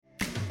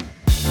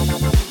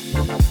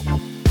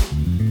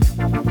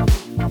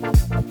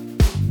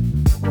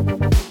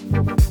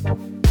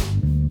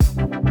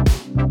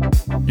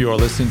You are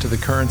listening to The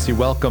Currency.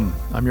 Welcome.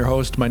 I'm your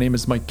host. My name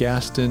is Mike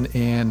Gaston,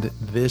 and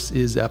this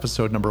is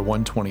episode number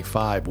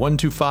 125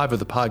 of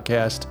the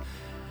podcast.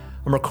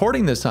 I'm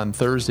recording this on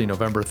Thursday,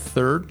 November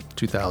 3rd,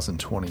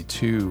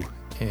 2022,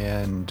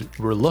 and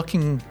we're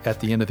looking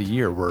at the end of the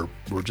year. We're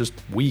just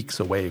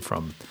weeks away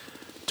from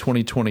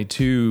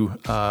 2022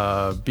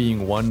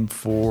 being one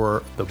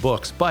for the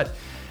books. But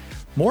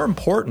more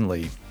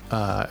importantly,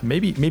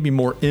 maybe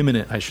more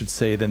imminent, I should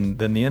say, than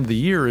the end of the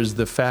year is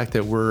the fact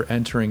that we're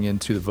entering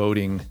into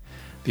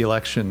the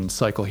election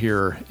cycle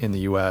here in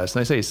the U.S.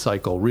 And I say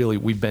cycle, really,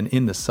 we've been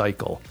in the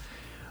cycle.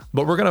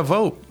 But we're going to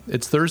vote.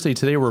 It's Thursday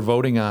today. We're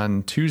voting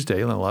on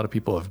Tuesday. And a lot of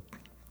people have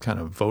kind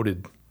of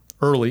voted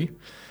early.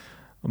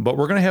 But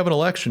we're going to have an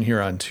election here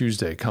on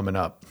Tuesday coming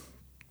up.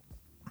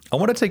 I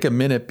want to take a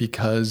minute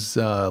because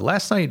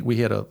last night we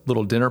had a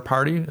little dinner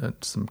party,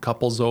 some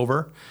couples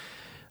over.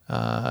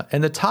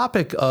 And the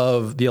topic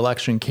of the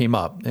election came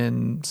up,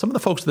 and some of the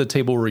folks at the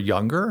table were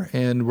younger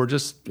and were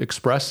just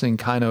expressing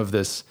kind of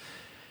this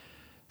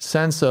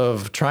sense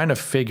of trying to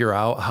figure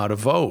out how to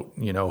vote,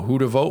 who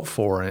to vote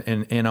for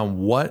and on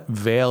what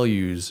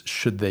values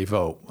should they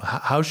vote?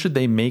 How should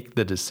they make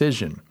the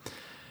decision?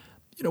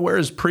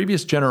 Whereas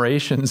previous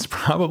generations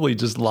probably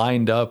just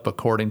lined up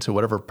according to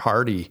whatever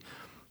party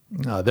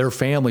their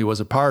family was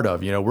a part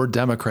of. We're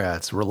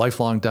Democrats, we're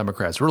lifelong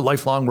Democrats, we're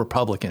lifelong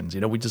Republicans.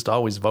 We just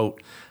always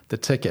vote the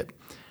ticket.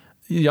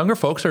 Younger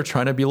folks are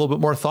trying to be a little bit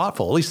more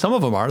thoughtful. At least some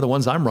of them are, the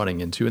ones I'm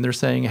running into, and they're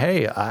saying,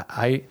 hey,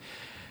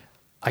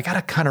 I got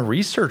to kind of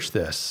research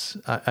this.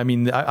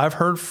 I've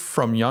heard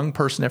from young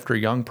person after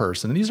young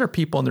person, and these are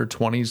people in their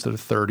 20s, their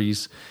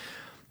 30s,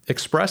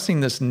 expressing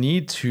this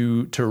need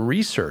to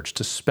research,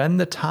 to spend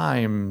the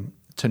time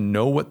to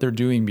know what they're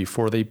doing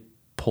before they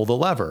pull the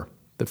lever,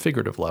 the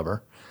figurative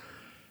lever,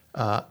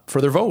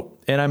 for their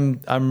vote.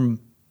 And I'm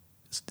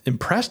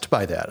impressed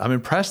by that. I'm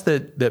impressed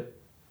that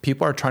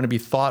people are trying to be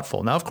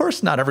thoughtful. Now, of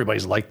course, not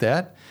everybody's like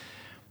that.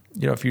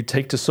 If you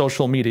take to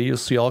social media, you'll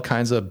see all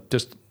kinds of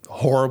just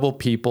horrible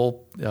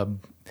people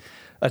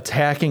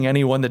attacking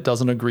anyone that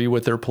doesn't agree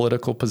with their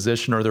political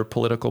position or their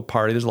political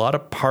party. There's a lot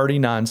of party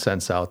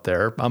nonsense out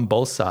there on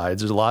both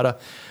sides. There's a lot of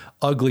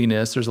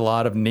ugliness. There's a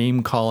lot of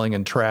name calling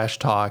and trash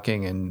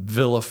talking and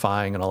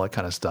vilifying and all that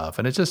kind of stuff.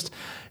 And it's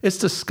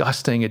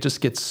disgusting. It just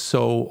gets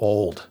so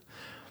old.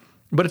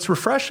 But it's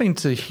refreshing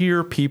to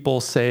hear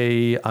people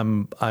say,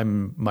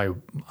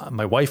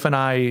 my wife and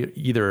I,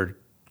 either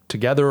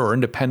together or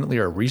independently,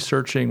 are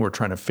researching. We're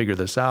trying to figure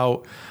this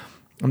out.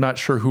 I'm not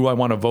sure who I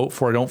want to vote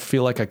for. I don't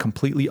feel like I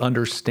completely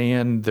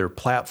understand their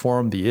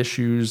platform, the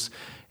issues,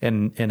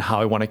 and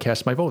how I want to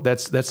cast my vote.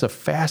 That's a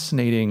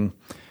fascinating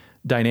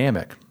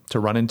dynamic to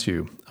run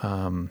into.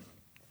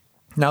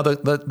 Now,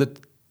 the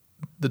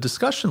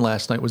discussion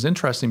last night was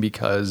interesting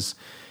because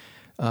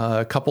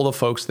a couple of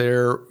folks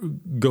there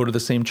go to the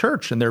same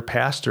church, and their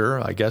pastor,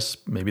 I guess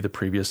maybe the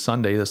previous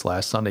Sunday, this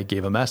last Sunday,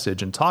 gave a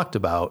message and talked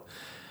about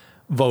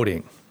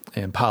voting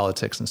and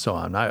politics and so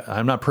on.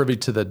 I'm not privy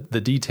to the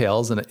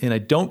details, and I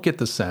don't get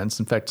the sense,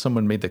 in fact,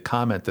 someone made the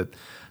comment that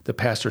the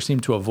pastor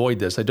seemed to avoid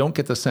this. I don't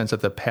get the sense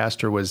that the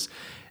pastor was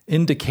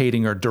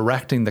indicating or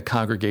directing the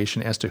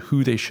congregation as to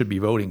who they should be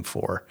voting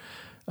for.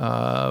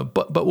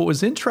 But what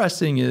was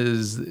interesting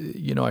is,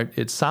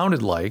 it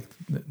sounded like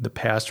the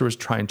pastor was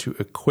trying to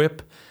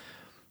equip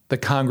the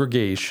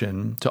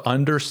congregation to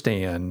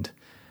understand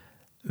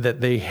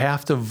that they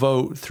have to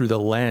vote through the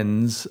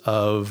lens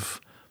of,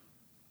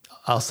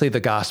 I'll say, the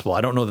gospel.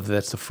 I don't know that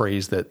that's the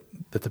phrase that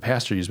the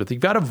pastor used, but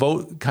you've got to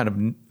vote kind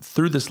of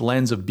through this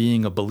lens of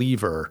being a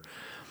believer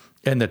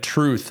and the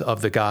truth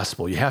of the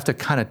gospel. You have to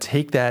kind of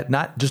take that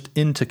not just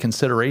into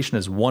consideration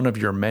as one of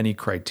your many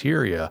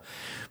criteria,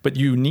 but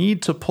you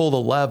need to pull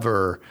the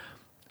lever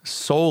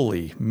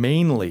solely,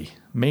 mainly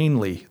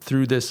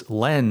through this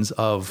lens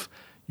of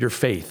your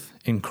faith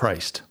in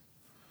Christ.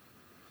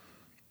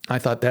 I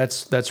thought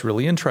that's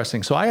really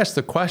interesting. So I asked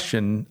the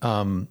question,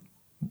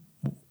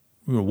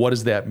 what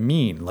does that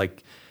mean?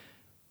 Like,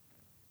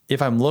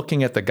 if I'm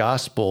looking at the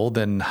gospel,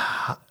 then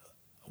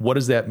what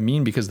does that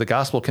mean? Because the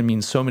gospel can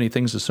mean so many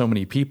things to so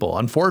many people.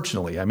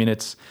 Unfortunately,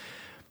 it's,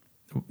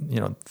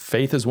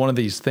 faith is one of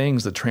these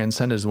things. The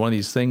transcendent is one of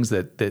these things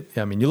that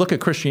you look at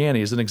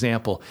Christianity as an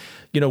example.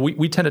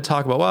 We tend to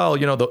talk about,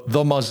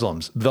 the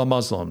Muslims,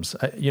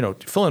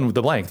 fill in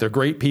the blank. They're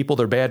great people,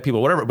 they're bad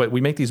people, whatever. But we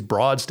make these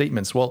broad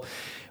statements. Well,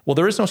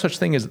 there is no such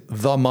thing as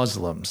the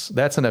Muslims.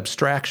 That's an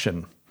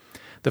abstraction.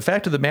 The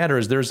fact of the matter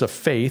is there's a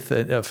faith,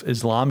 of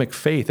Islamic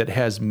faith, that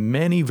has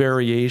many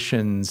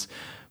variations,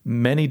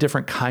 many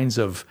different kinds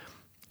of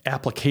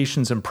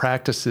applications and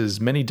practices,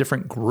 many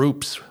different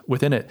groups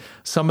within it.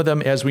 Some of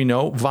them, as we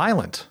know,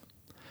 violent.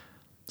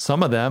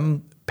 Some of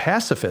them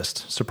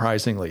pacifist,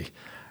 surprisingly.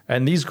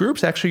 And these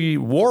groups actually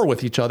war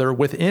with each other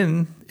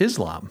within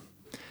Islam.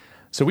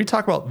 So we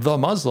talk about the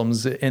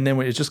Muslims, and then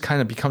it just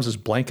kind of becomes this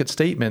blanket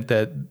statement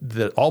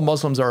that all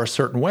Muslims are a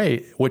certain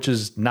way, which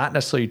is not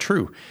necessarily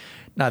true.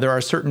 Now, there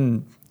are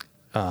certain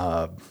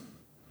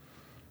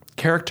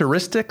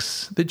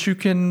characteristics that you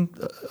can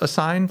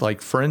assign.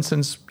 Like, for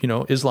instance,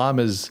 Islam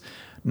is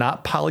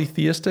not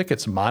polytheistic,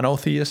 it's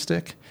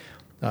monotheistic.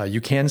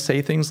 You can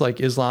say things like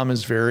Islam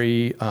is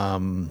very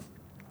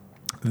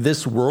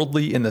this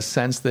worldly in the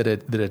sense that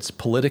it's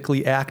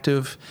politically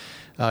active.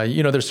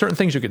 There's certain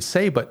things you could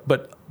say, but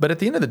at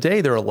the end of the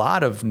day, there are a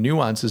lot of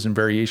nuances and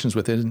variations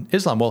within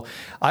Islam. Well,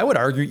 I would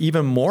argue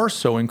even more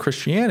so in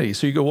Christianity.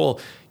 So you go, well,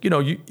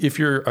 if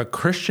you're a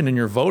Christian and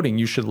you're voting,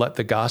 you should let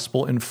the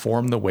gospel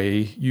inform the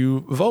way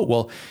you vote.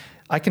 Well,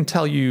 I can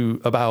tell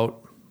you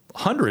about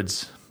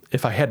hundreds,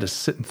 if I had to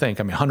sit and think.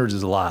 I mean, hundreds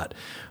is a lot,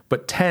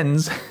 but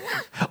tens,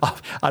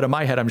 out of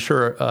my head, I'm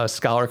sure a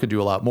scholar could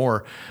do a lot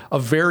more,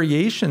 of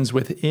variations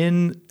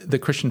within the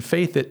Christian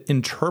faith that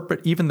interpret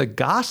even the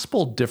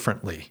gospel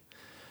differently.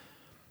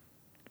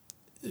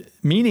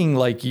 Meaning,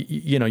 like,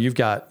 you've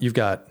got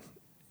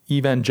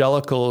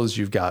evangelicals,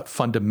 you've got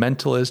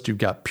fundamentalists, you've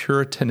got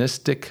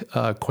Puritanistic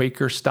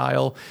Quaker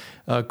style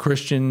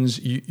Christians,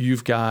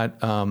 you've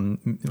got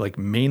like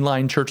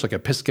mainline church, like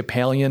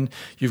Episcopalian,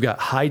 you've got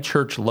high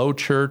church, low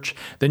church,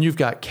 then you've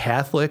got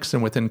Catholics,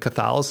 and within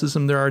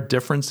Catholicism there are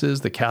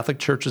differences. The Catholic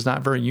Church is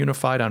not very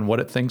unified on what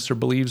it thinks or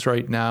believes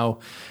right now.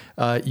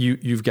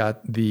 You've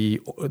got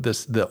the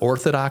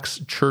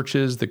Orthodox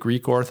churches, the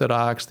Greek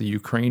Orthodox, the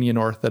Ukrainian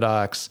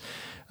Orthodox,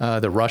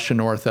 the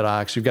Russian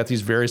Orthodox. You've got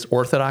these various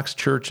Orthodox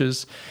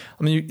churches.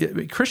 I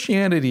mean,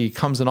 Christianity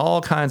comes in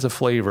all kinds of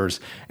flavors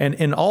and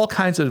in all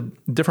kinds of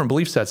different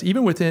belief sets.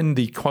 Even within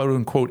the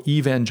quote-unquote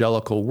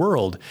evangelical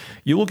world,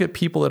 you will get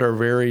people that are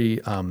very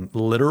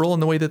literal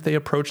in the way that they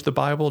approach the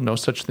Bible. No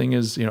such thing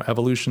as,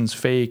 evolution's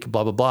fake,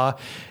 blah, blah, blah.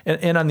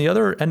 And on the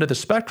other end of the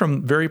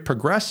spectrum, very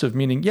progressive,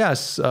 meaning,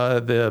 yes,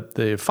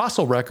 the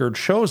fossil record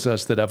shows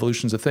us that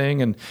evolution's a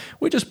thing, and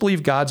we just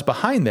believe God's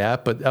behind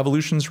that, but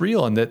evolution's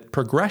real and that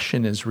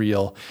progression is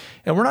real.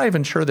 And we're not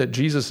even sure that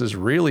Jesus is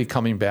really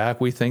coming back.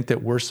 We think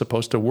that we're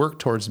supposed to work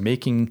towards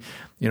making,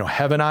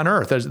 heaven on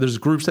earth. There's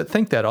groups that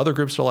think that. Other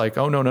groups are like,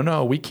 oh,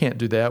 no, we can't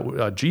do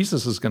that.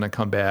 Jesus is going to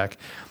come back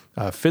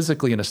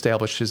physically and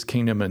establish his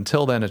kingdom.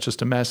 Until then, it's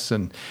just a mess.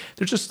 And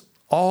there's just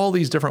all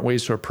these different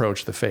ways to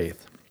approach the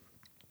faith.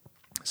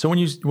 So when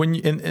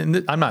you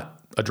and I'm not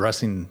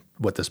addressing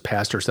what this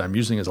pastor said, I'm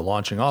using as a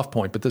launching off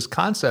point, but this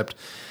concept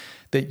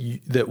that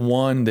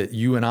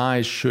you and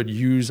I should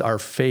use our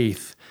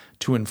faith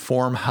to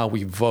inform how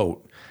we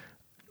vote,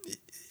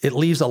 it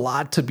leaves a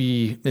lot to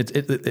be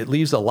it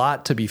leaves a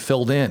lot to be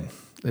filled in.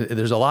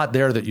 There's a lot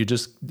there that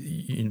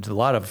a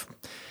lot of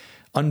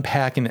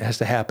unpacking that has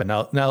to happen.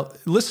 Now,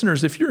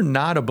 listeners, if you're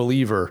not a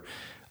believer,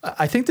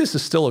 I think this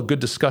is still a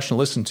good discussion to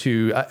listen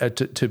to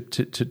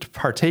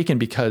partake in,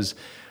 because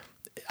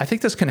I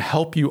think this can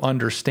help you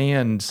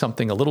understand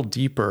something a little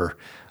deeper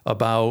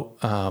about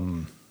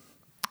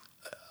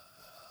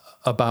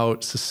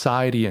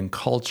society and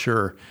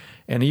culture,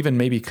 and even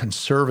maybe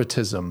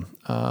conservatism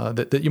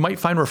that you might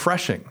find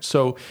refreshing.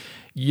 So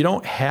you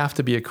don't have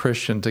to be a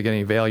Christian to get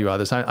any value out of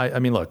this. I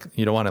mean, look,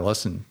 you don't want to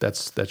listen.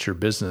 That's your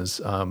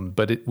business.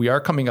 But we are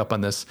coming up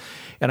on this,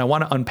 and I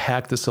want to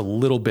unpack this a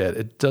little bit.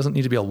 It doesn't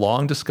need to be a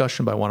long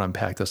discussion, but I want to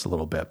unpack this a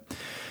little bit.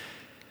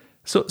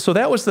 So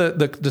that was the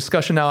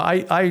discussion. Now,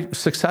 I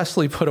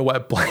successfully put a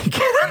wet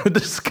blanket on the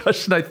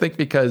discussion, I think,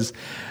 because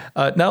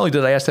not only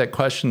did I ask that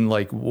question,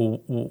 like,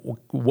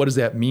 what does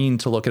that mean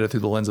to look at it through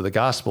the lens of the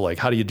gospel? Like,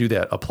 how do you do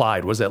that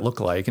applied? What does that look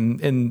like?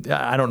 And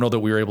I don't know that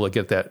we were able to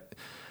get that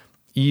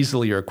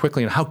easily or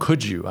quickly. And how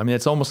could you? I mean,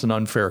 it's almost an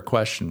unfair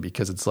question,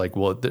 because it's like,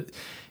 well,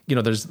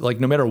 there's like,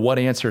 no matter what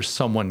answer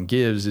someone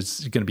gives,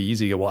 it's going to be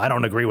easy to go, well, I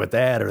don't agree with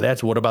that, or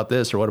what about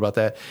this, or what about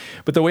that?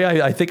 But the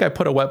way I think I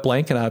put a wet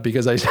blanket on it,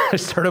 because I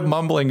started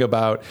mumbling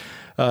about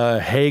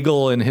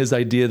Hegel and his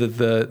idea that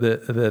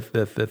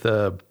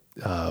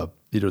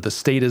the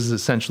state is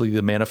essentially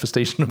the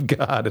manifestation of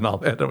God and all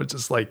that. I was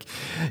just like,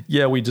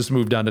 yeah, we just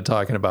moved on to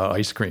talking about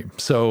ice cream.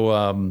 So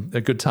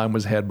a good time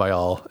was had by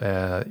all.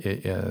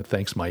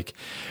 Thanks, Mike.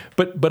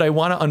 But I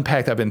want to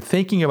unpack that. I've been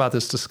thinking about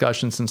this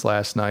discussion since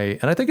last night,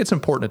 and I think it's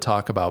important to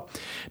talk about.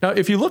 Now,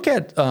 if you look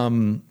at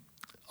all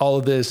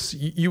of this,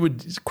 you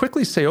would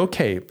quickly say,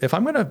 okay, if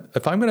I'm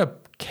gonna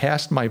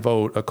cast my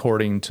vote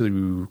according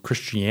to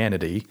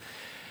Christianity,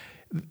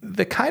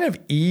 the kind of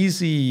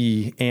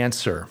easy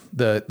answer,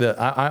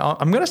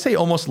 I'm going to say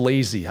almost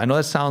lazy. I know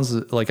that sounds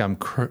like I'm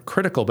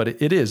critical, but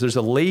it is. There's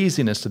a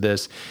laziness to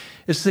this.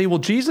 Is to say, well,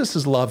 Jesus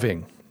is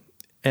loving.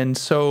 And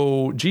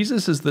so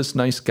Jesus is this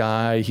nice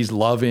guy. He's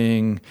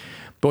loving.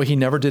 Boy, he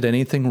never did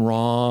anything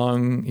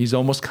wrong. He's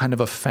almost kind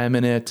of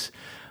effeminate.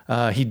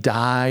 He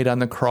died on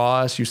the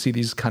cross. You see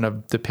these kind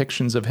of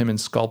depictions of him in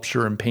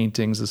sculpture and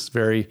paintings, this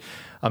very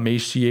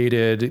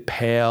emaciated,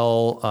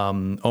 pale,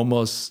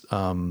 almost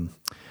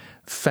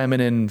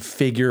feminine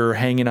figure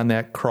hanging on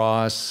that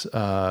cross,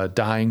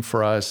 dying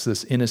for us,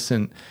 this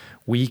innocent,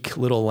 weak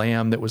little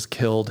lamb that was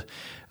killed.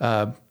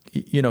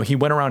 He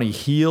went around, he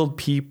healed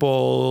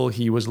people,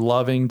 he was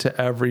loving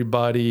to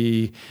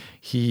everybody.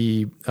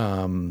 He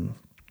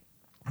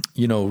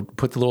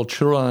put the little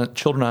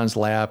children on his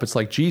lap. It's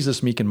like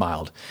Jesus, meek and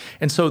mild.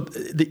 And so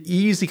the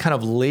easy kind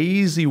of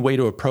lazy way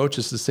to approach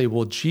this is to say,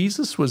 well,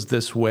 Jesus was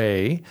this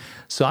way,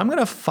 so I'm going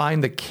to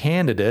find the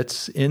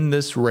candidates in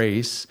this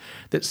race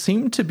that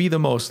seem to be the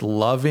most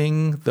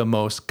loving, the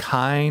most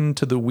kind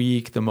to the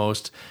weak, the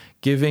most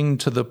giving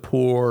to the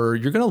poor.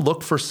 You're going to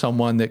look for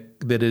someone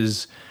that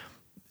is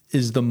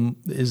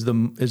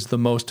the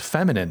most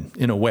feminine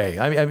in a way.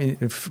 I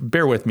mean,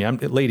 bear with me,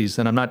 ladies,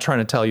 and I'm not trying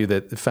to tell you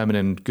that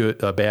feminine good,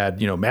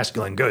 bad,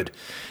 masculine good.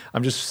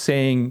 I'm just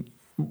saying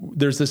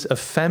there's this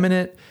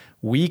effeminate,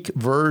 weak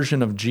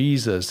version of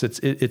Jesus.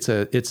 It's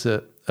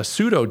a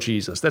pseudo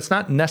Jesus. That's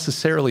not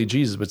necessarily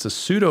Jesus, but it's a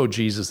pseudo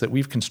Jesus that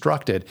we've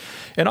constructed,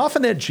 and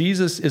often that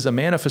Jesus is a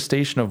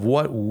manifestation of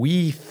what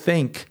we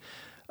think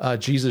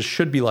Jesus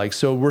should be like.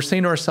 So we're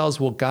saying to ourselves,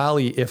 well,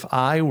 golly, if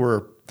I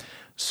were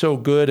so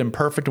good and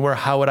perfect,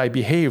 how would I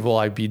behave? Well,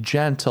 I'd be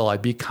gentle,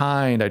 I'd be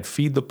kind, I'd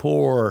feed the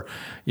poor.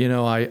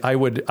 I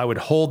would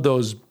hold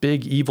those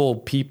big evil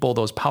people,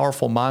 those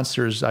powerful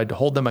monsters, I'd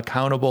hold them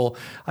accountable,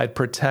 I'd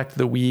protect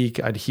the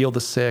weak, I'd heal the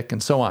sick,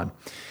 and so on.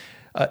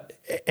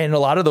 And a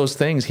lot of those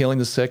things, healing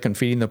the sick and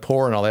feeding the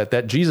poor and all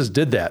that Jesus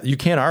did that. You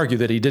can't argue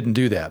that he didn't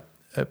do that.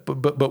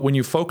 But when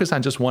you focus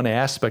on just one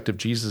aspect of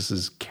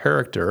Jesus's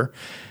character,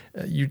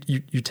 you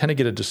tend to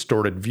get a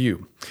distorted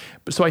view.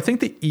 So I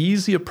think the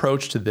easy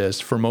approach to this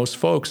for most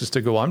folks is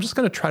to go, I'm just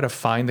going to try to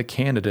find the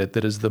candidate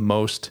that is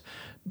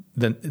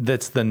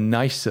that's the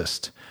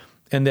nicest,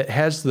 and that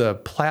has the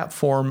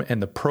platform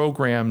and the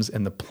programs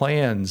and the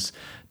plans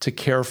to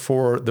care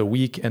for the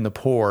weak and the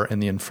poor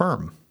and the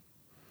infirm.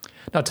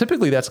 Now,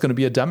 typically that's going to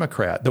be a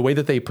Democrat. The way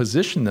that they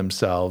position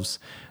themselves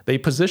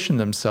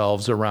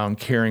around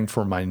caring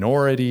for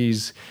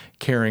minorities,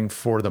 caring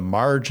for the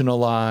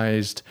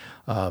marginalized,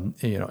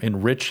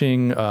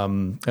 enriching,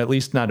 at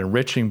least not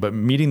enriching, but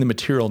meeting the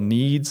material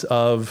needs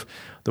of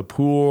the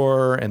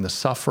poor and the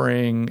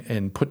suffering,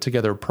 and put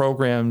together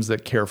programs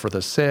that care for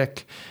the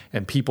sick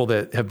and people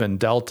that have been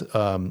dealt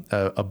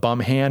a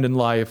bum hand in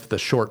life, the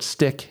short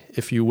stick,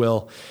 if you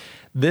will.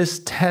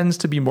 This tends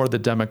to be more the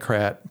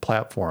Democrat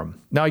platform.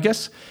 Now, I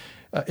guess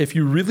if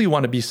you really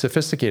want to be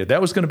sophisticated,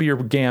 that was going to be your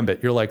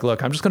gambit. You're like,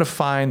 look, I'm just going to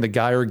find the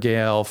guy or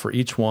gal for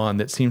each one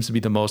that seems to be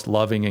the most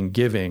loving and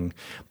giving,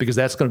 because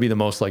that's going to be the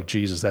most like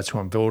Jesus. That's who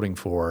I'm voting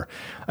for.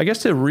 I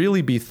guess to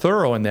really be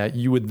thorough in that,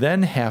 you would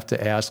then have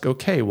to ask,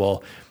 okay,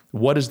 well,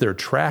 what is their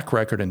track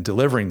record in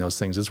delivering those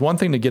things? It's one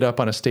thing to get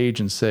up on a stage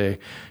and say,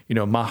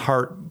 my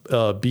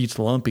heart beats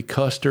lumpy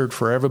custard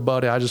for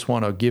everybody. I just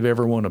want to give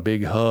everyone a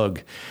big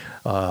hug.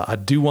 I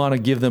do want to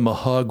give them a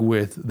hug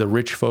with the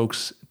rich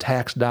folks'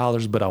 tax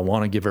dollars, but I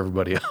want to give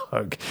everybody a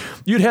hug.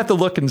 You'd have to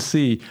look and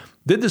see,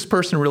 did this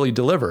person really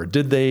deliver?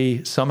 Did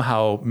they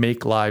somehow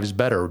make lives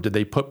better? Did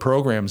they put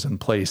programs in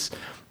place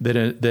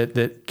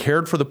that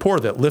cared for the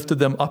poor, that lifted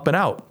them up and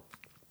out?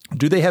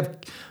 Do they have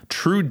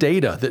true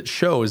data that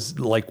shows,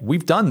 like,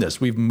 we've done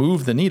this, we've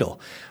moved the needle?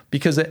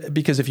 Because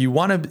if you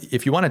want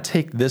to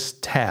take this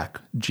tack,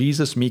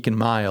 Jesus meek and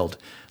mild,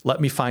 let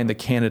me find the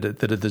candidate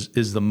that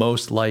is the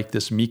most like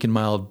this meek and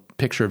mild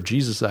picture of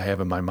Jesus I have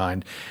in my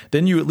mind,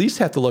 then you at least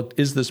have to look,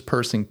 is this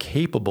person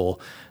capable?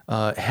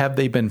 Have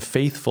they been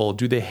faithful?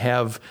 Do they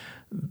have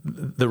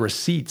the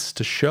receipts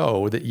to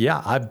show that,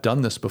 yeah, I've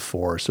done this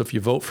before, so if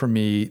you vote for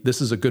me, this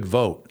is a good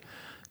vote?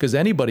 Because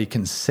anybody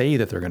can say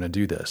that they're going to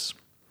do this.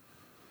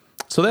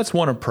 So that's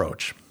one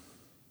approach.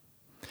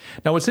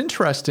 Now, what's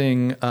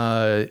interesting,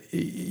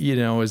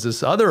 is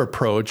this other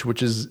approach,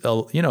 which is,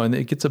 and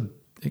it gets a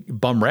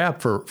bum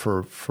rap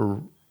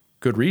for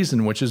good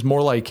reason, which is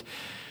more like,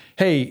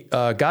 hey,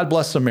 God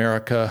bless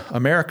America.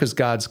 America's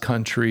God's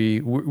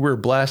country. We're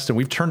blessed, and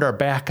we've turned our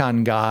back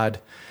on God.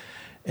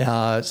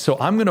 So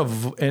I'm going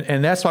to,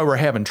 and that's why we're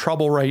having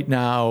trouble right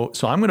now.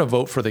 So I'm going to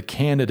vote for the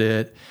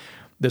candidate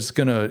that's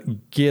going to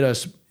get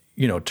us,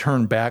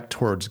 turned back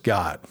towards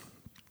God.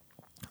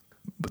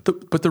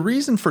 But the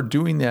reason for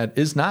doing that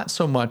is not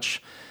so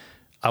much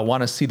I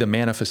want to see the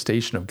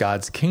manifestation of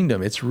God's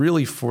kingdom. It's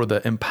really for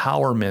the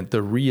empowerment,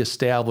 the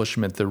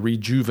reestablishment, the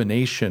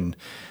rejuvenation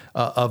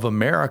of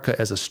America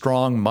as a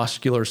strong,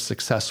 muscular,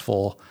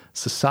 successful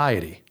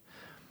society.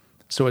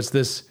 So it's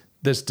this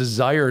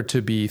desire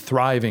to be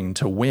thriving,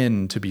 to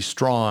win, to be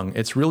strong.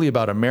 It's really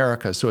about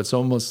America. So it's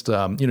almost,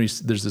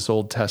 there's this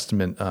Old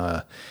Testament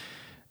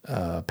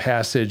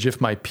passage,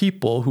 if my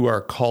people who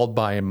are called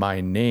by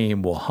my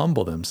name will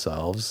humble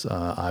themselves,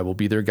 I will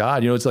be their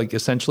God. It's like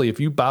essentially, if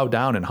you bow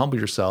down and humble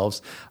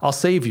yourselves, I'll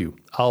save you.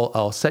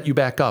 I'll set you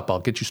back up. I'll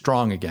get you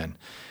strong again.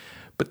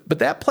 But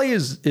that play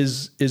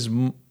is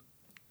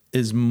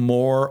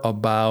more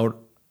about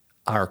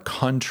our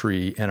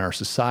country and our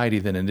society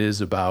than it is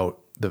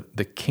about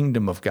the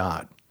kingdom of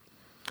God.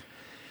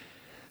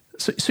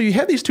 So you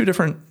have these two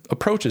different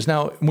approaches.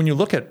 Now, when you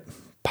look at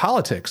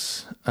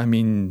politics,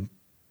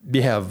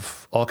 you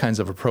have all kinds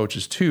of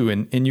approaches too,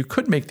 and you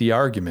could make the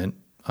argument,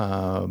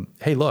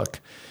 hey, look,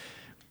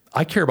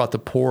 I care about the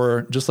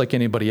poor just like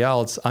anybody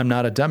else. I'm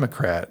not a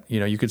Democrat.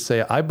 You could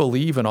say, I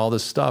believe in all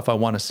this stuff. I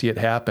want to see it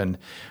happen.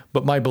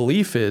 But my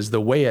belief is the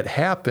way it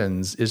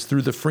happens is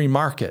through the free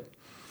market.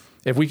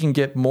 If we can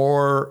get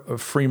more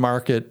free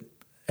market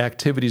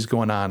activities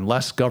going on,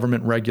 less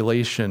government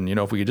regulation,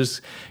 if we could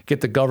just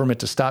get the government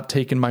to stop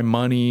taking my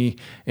money,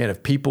 and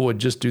if people would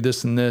just do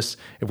this and this,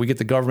 if we get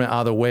the government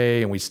out of the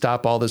way and we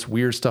stop all this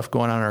weird stuff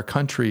going on in our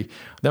country,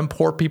 then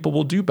poor people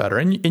will do better.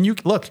 And you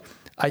look,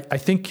 I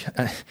think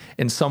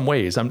in some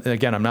ways, I'm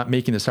not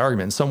making this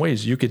argument. In some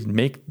ways, you could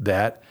make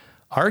that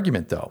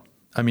argument, though.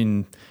 I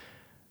mean,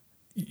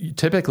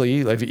 typically,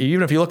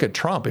 even if you look at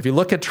Trump,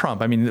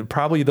 I mean,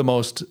 probably the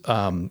most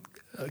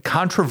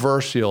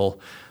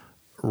controversial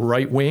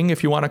right wing,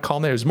 if you want to call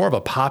him that. He was more of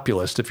a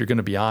populist, if you're going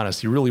to be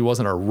honest. He really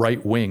wasn't a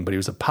right wing, but he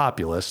was a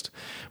populist.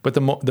 But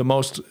the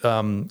most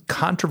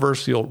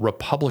controversial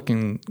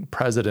Republican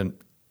president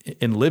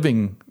in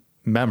living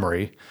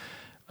memory.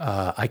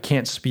 I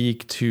can't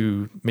speak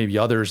to maybe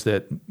others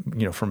that,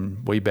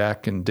 from way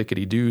back in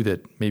Dickety-Doo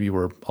that maybe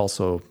were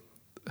also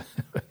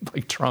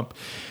like Trump.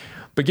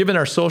 But given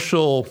our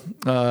social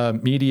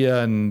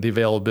media and the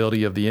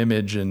availability of the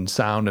image and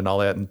sound and all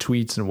that and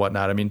tweets and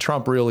whatnot, I mean,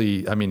 Trump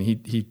really,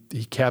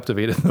 he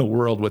captivated the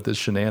world with his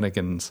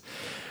shenanigans.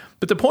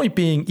 But the point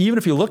being, even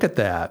if you look at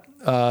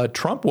that,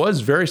 Trump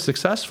was very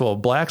successful.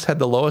 Blacks had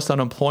the lowest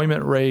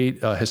unemployment rate.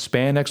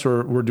 Hispanics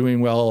were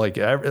doing well.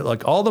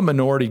 Like all the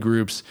minority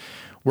groups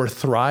were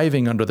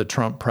thriving under the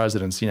Trump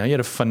presidency. He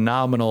had a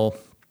phenomenal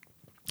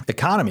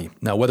economy.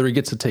 Now, whether he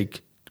gets to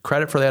take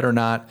credit for that or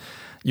not,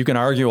 you can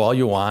argue all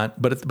you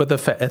want. But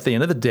at the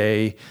end of the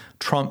day,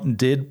 Trump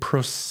did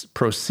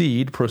preside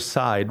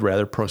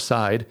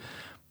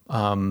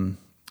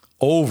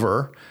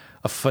over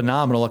a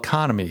phenomenal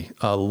economy,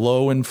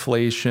 low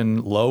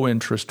inflation, low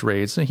interest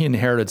rates, and he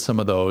inherited some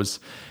of those.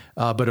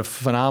 But a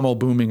phenomenal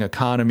booming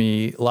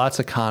economy, lots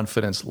of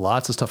confidence,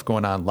 lots of stuff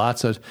going on,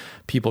 lots of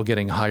people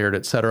getting hired,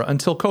 et cetera,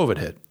 until COVID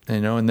hit.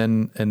 And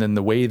then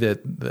the way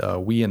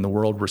that we in the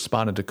world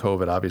responded to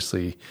COVID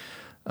obviously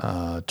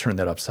turned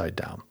that upside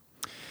down.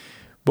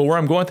 But where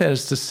I'm going with that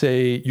is to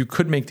say you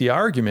could make the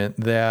argument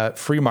that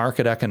free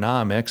market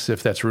economics,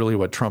 if that's really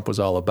what Trump was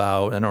all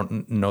about, I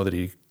don't know that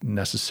he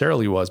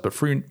necessarily was, but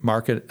free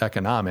market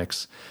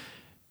economics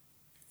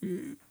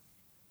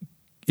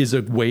is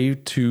a way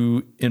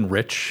to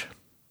enrich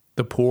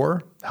the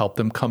poor, help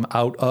them come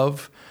out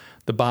of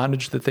the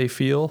bondage that they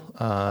feel,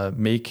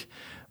 make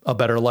a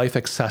better life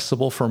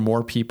accessible for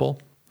more people.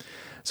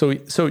 So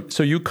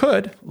you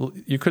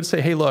could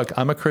say, hey, look,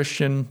 I'm a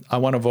Christian. I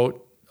want to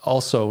vote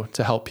also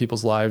to help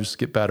people's lives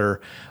get better.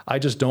 I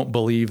just don't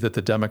believe that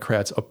the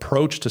Democrats'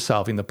 approach to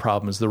solving the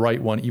problem is the right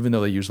one, even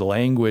though they use the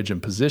language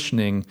and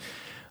positioning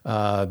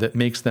that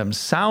makes them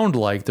sound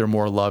like they're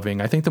more loving.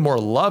 I think the more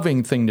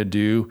loving thing to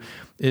do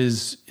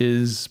is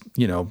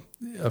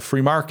a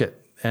free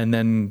market, and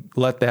then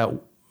let that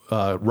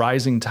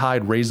rising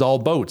tide raise all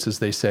boats, as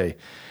they say.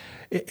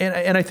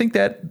 And I think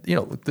that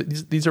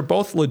these are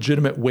both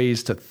legitimate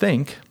ways to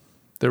think.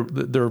 They're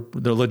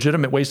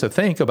legitimate ways to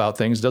think about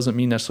things. Doesn't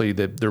mean necessarily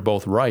that they're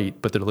both right,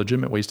 but they're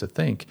legitimate ways to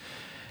think.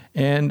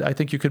 And I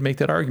think you could make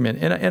that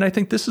argument. And I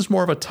think this is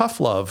more of a tough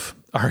love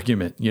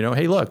argument.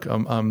 Hey, look,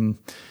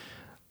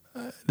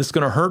 this is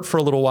going to hurt for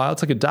a little while.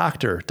 It's like a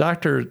doctor.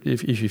 Doctor,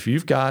 if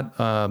you've got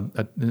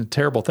a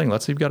terrible thing,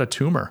 let's say you've got a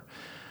tumor,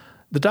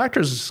 the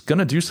doctor's going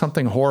to do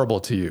something horrible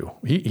to you.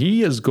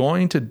 He is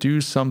going to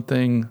do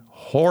something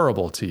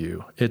horrible to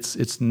you.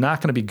 It's not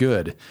going to be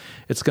good.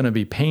 It's going to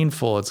be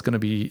painful. It's going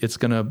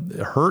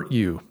to hurt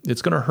you.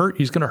 He's going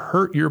to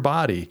hurt your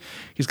body.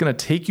 He's going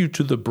to take you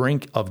to the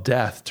brink of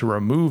death to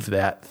remove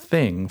that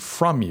thing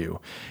from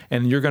you.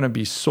 And you're going to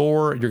be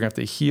sore. You're going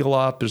to have to heal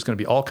up. There's going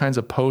to be all kinds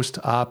of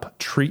post-op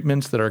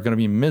treatments that are going to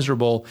be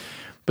miserable.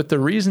 But the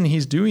reason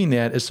he's doing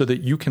that is so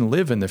that you can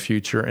live in the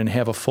future and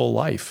have a full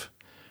life.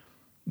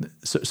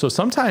 So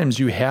sometimes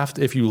you have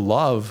to, if you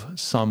love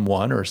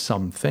someone or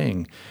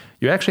something,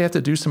 you actually have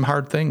to do some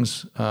hard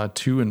things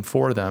to and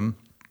for them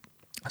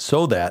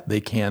so that they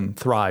can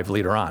thrive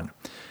later on.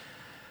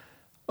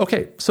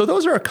 Okay, so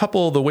those are a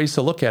couple of the ways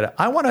to look at it.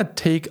 I want to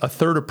take a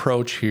third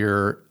approach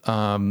here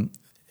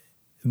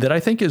that I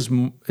think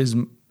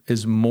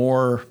is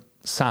more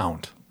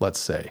sound, let's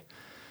say.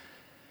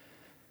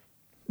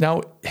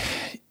 Now,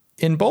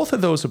 in both of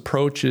those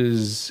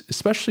approaches,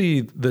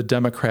 especially the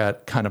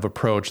Democrat kind of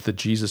approach, the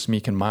Jesus,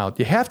 meek, and mild,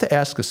 you have to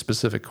ask a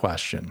specific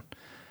question.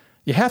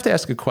 You have to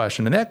ask a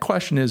question, and that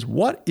question is,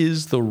 what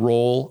is the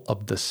role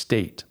of the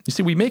state? You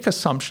see, we make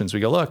assumptions.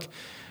 We go, look,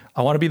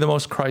 I want to be the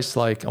most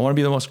Christ-like. I want to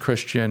be the most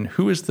Christian.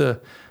 Who is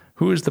the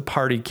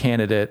party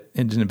candidate,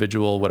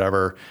 individual,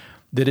 whatever,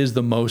 that is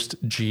the most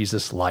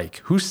Jesus-like?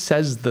 Who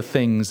says the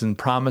things and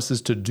promises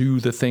to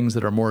do the things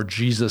that are more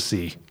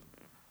Jesus-y?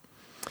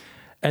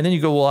 And then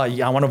you go, well,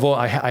 I want to vote.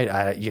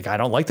 I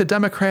don't like the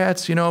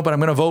Democrats, but I'm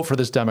going to vote for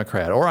this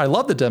Democrat. Or I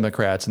love the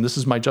Democrats, and this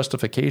is my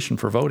justification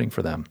for voting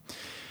for them.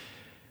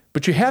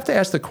 But you have to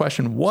ask the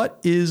question, what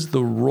is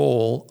the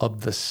role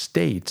of the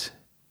state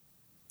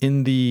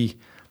in the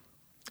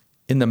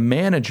in the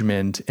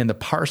management and the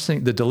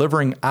parsing, the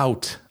delivering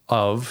out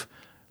of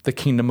the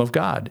kingdom of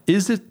God?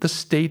 Is it the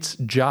state's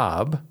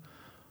job?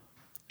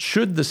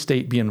 Should the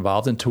state be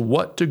involved, and to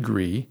what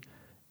degree,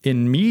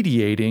 in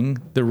mediating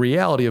the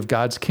reality of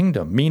God's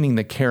kingdom, meaning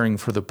the caring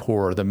for the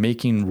poor, the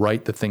making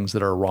right the things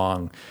that are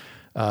wrong,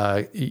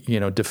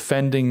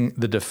 defending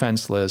the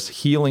defenseless,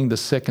 healing the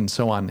sick, and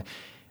so on?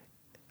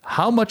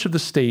 How much of the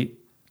state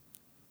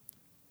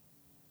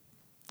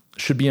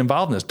should be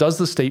involved in this? Does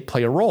the state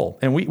play a role?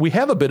 And we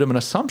have a bit of an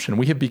assumption.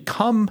 We have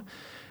become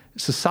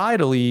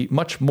societally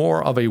much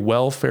more of a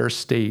welfare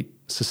state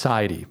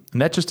society.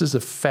 And that just is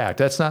a fact.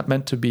 That's not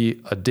meant to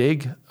be a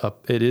dig.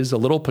 It is a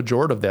little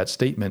pejorative, that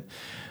statement.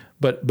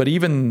 But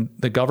even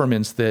the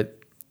governments that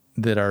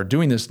are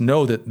doing this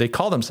know that they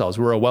call themselves,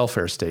 we're a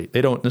welfare state.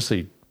 They don't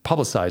necessarily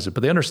publicize it,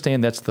 but they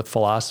understand that's the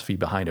philosophy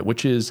behind it,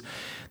 which is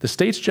the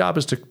state's job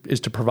is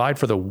to provide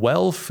for the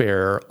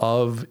welfare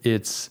of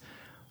its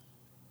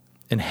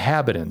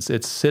inhabitants,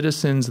 its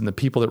citizens, and the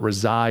people that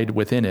reside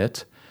within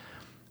it,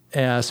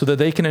 so that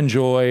they can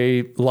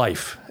enjoy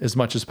life as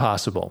much as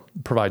possible,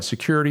 provide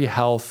security,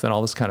 health, and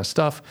all this kind of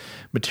stuff,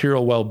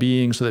 material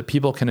well-being, so that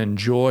people can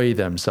enjoy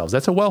themselves.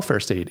 That's a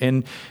welfare state.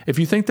 And if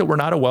you think that we're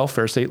not a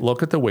welfare state,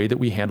 look at the way that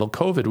we handled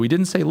COVID. We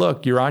didn't say,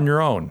 look, you're on your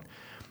own.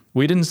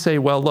 We didn't say,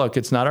 well, look,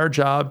 it's not our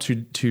job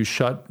to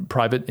shut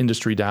private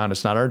industry down.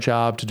 It's not our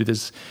job to do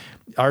this.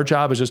 Our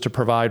job is just to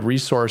provide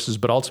resources,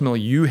 but ultimately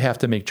you have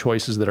to make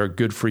choices that are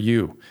good for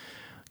you.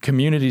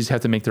 Communities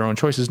have to make their own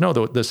choices. No,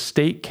 the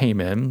state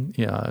came in,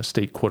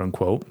 state quote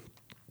unquote,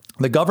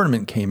 the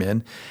government came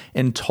in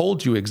and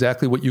told you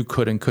exactly what you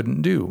could and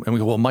couldn't do. And we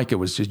go, well, Mike, it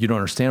was just, you don't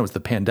understand, it was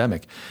the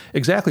pandemic.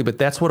 Exactly, but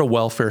that's what a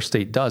welfare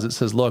state does. It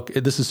says, look,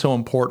 this is so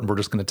important, we're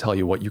just going to tell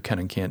you what you can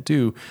and can't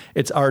do.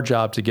 It's our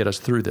job to get us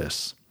through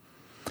this.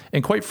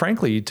 And quite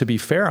frankly, to be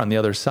fair on the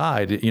other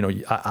side,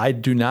 I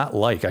do not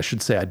like,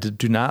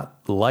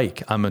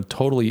 I'm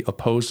totally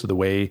opposed to the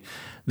way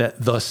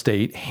that the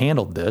state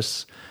handled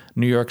this,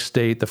 New York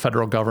State, the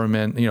federal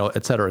government,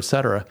 et cetera, et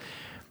cetera.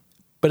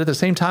 But at the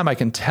same time, I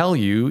can tell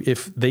you,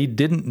 if they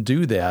didn't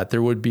do that,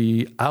 there would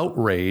be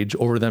outrage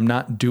over them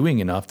not doing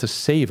enough to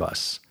save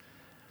us.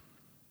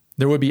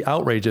 There would be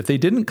outrage if they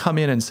didn't come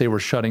in and say, we're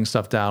shutting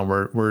stuff down,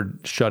 we're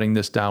shutting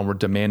this down, we're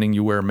demanding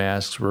you wear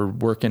masks, we're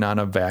working on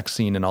a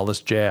vaccine and all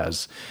this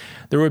jazz.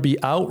 There would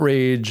be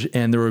outrage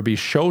and there would be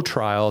show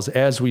trials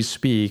as we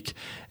speak,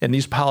 and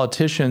these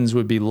politicians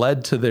would be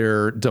led to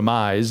their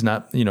demise.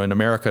 Not, in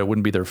America, it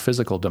wouldn't be their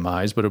physical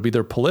demise, but it would be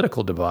their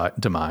political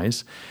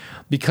demise,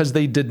 because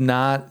they did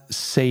not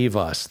save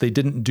us. They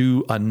didn't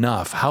do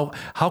enough.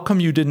 How come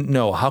you didn't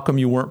know? How come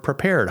you weren't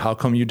prepared? How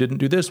come you didn't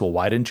do this? Well,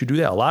 why didn't you do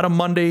that? A lot of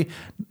Monday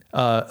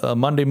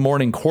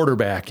morning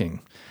quarterbacking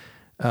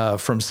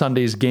from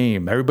Sunday's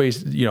game.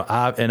 Everybody's,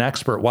 an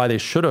expert why they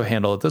should have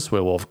handled it this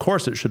way. Well, of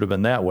course it should have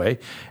been that way.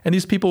 And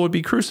these people would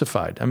be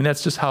crucified. I mean,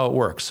 that's just how it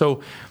works.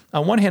 So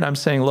on one hand, I'm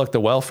saying, look,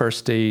 the welfare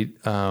state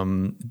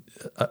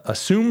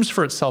assumes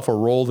for itself a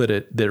role that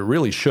it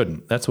really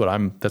shouldn't. That's what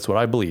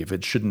I believe.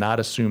 It should not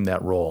assume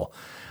that role.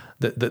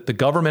 The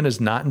government is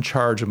not in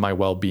charge of my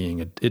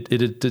well-being.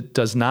 It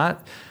does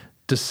not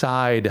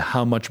decide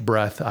how much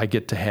breath I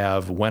get to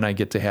have, when I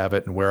get to have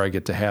it, and where I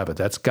get to have it.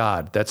 That's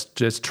God. That's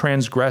just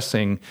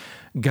transgressing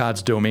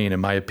God's domain, in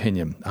my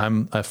opinion.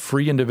 I'm a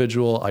free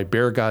individual. I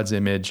bear God's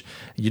image.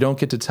 You don't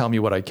get to tell me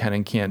what I can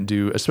and can't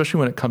do, especially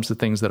when it comes to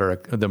things that are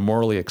the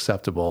morally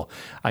acceptable.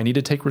 I need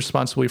to take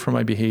responsibility for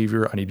my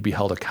behavior. I need to be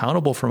held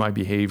accountable for my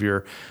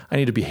behavior. I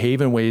need to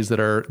behave in ways that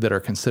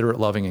are considerate,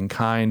 loving, and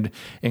kind,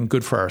 and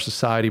good for our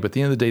society. But at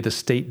the end of the day, the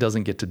state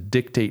doesn't get to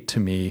dictate to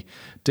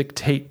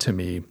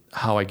me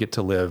how I get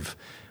to live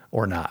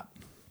or not.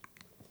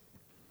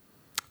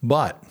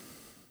 But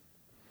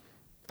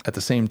at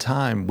the same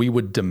time, we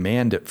would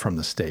demand it from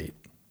the state.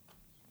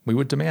 We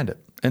would demand it.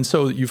 And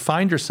so you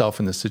find yourself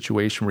in this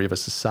situation where you have a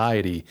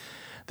society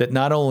that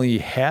not only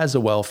has a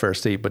welfare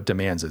state, but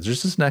demands it.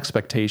 There's just an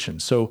expectation.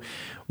 So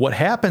what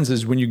happens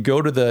is when you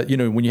go to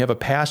when you have a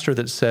pastor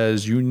that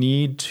says you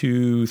need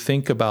to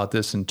think about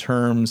this in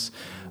terms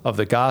of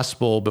the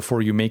gospel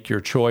before you make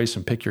your choice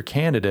and pick your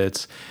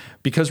candidates,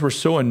 because we're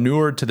so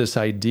inured to this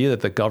idea that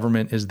the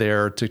government is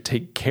there to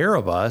take care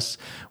of us,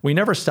 we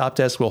never stop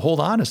to ask, well, hold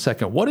on a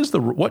second.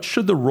 What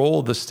should the role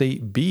of the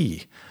state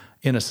be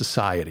in a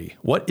society?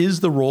 What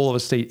is the role of a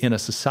state in a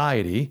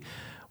society?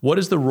 What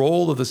is the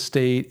role of the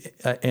state,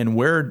 and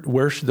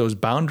where should those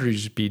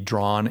boundaries be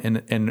drawn,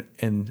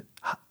 and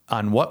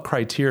on what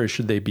criteria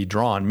should they be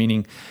drawn?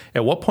 Meaning,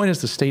 at what point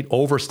is the state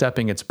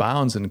overstepping its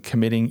bounds and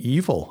committing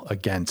evil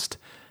against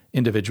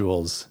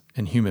individuals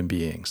and human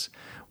beings?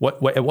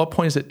 At what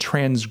point is it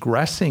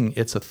transgressing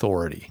its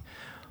authority?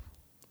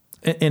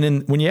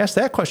 And when you ask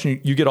that question,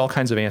 you get all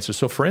kinds of answers.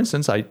 So for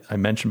instance, I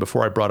mentioned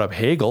before, I brought up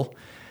Hegel.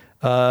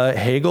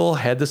 Hegel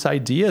had this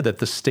idea that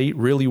the state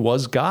really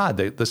was God,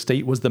 that the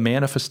state was the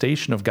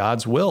manifestation of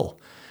God's will.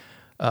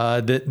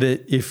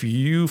 That if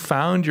you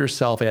found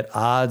yourself at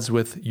odds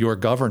with your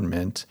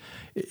government,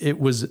 it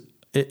was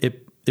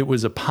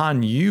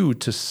upon you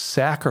to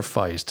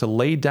sacrifice, to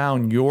lay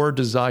down your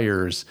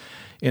desires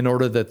in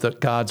order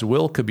that God's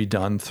will could be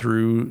done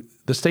through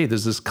the state.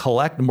 There's this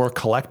more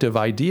collective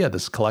idea,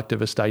 this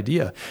collectivist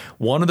idea.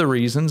 One of the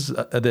reasons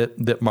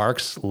that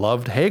Marx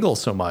loved Hegel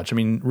so much, I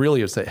mean,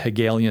 really it's that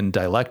Hegelian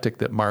dialectic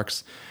that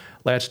Marx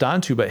latched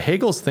onto, but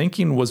Hegel's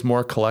thinking was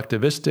more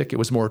collectivistic. It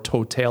was more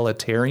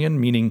totalitarian,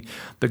 meaning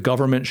the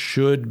government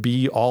should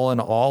be all in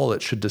all.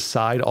 It should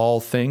decide all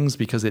things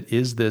because it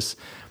is this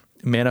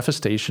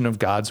manifestation of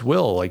God's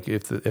will. Like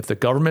if the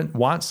government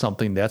wants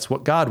something, that's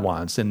what God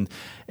wants, and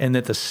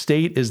that the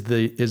state is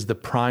the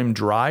prime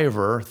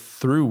driver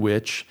through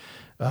which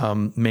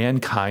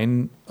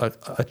mankind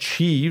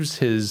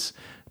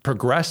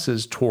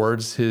progresses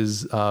towards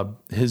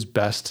his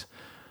best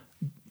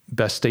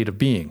state of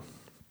being.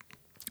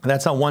 And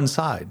that's on one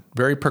side,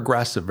 very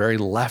progressive, very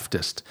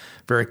leftist,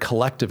 very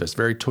collectivist,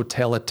 very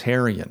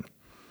totalitarian.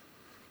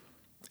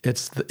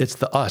 It's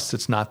the us,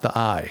 it's not the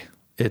I.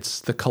 It's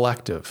the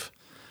collective.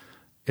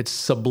 It's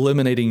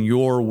sublimating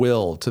your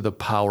will to the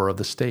power of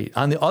the state.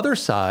 On the other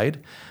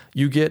side,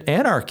 you get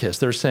anarchists.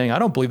 They're saying, I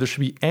don't believe there should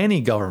be any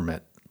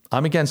government.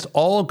 I'm against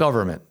all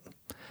government.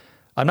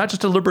 I'm not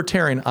just a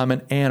libertarian, I'm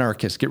an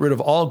anarchist. Get rid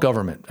of all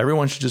government.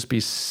 Everyone should just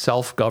be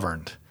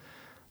self-governed.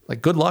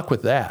 Like, good luck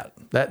with that.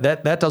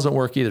 That doesn't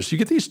work either. So you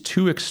get these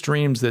two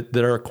extremes that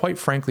are quite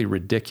frankly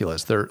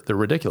ridiculous. They're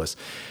ridiculous.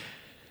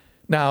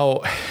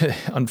 Now,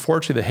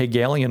 unfortunately, the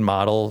Hegelian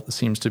model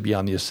seems to be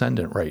on the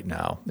ascendant right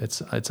now.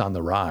 It's on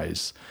the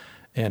rise,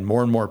 and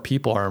more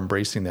people are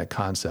embracing that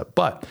concept.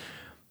 But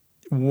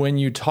when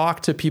you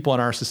talk to people in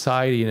our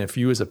society, and if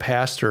you as a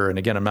pastor, and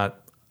again,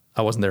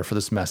 I wasn't there for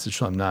this message,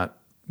 so I'm not,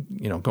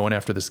 going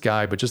after this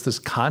guy, but just this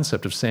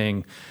concept of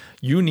saying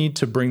you need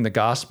to bring the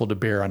gospel to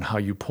bear on how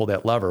you pull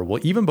that lever. Well,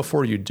 even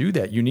before you do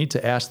that, you need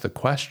to ask the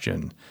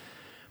question,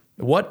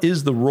 what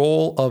is the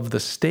role of the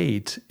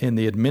state in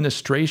the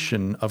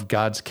administration of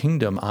God's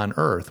kingdom on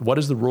earth? What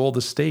is the role of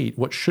the state?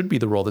 What should be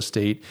the role of the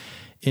state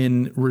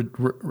in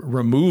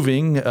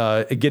removing,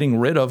 getting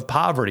rid of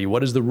poverty?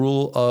 What is the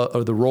role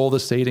of the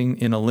state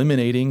in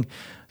eliminating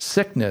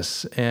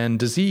sickness and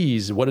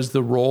disease? What is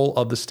the role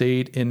of the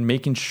state in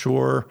making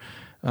sure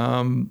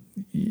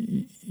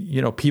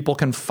people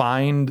can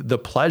find the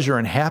pleasure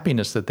and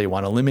happiness that they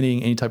want,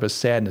 eliminating any type of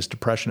sadness,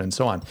 depression, and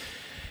so on?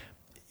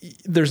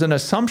 There's an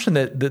assumption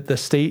that the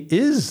state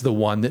is the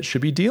one that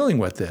should be dealing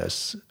with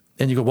this.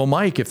 And you go, well,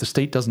 Mike, if the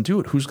state doesn't do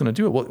it, who's going to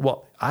do it?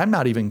 Well, I'm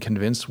not even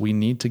convinced we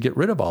need to get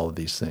rid of all of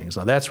these things.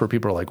 Now, that's where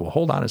people are like, well,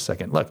 hold on a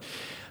second. Look,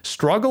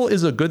 struggle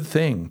is a good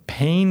thing.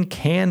 Pain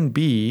can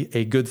be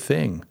a good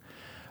thing.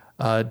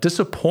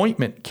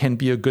 Disappointment can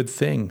be a good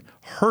thing.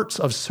 Hurts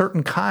of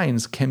certain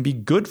kinds can be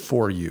good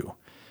for you.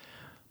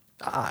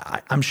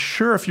 I'm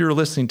sure if you're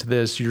listening to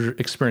this, your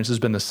experience has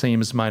been the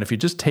same as mine. If you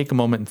just take a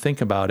moment and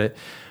think about it,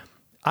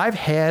 I've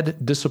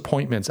had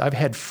disappointments. I've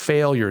had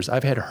failures.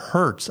 I've had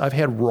hurts. I've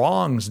had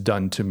wrongs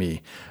done to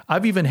me.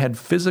 I've even had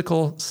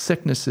physical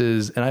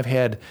sicknesses, and I've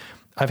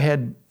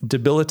had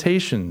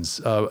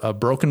debilitations,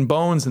 broken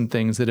bones, and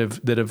things that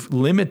have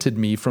limited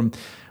me from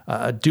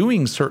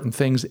doing certain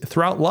things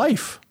throughout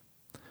life.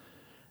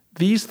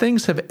 These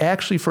things have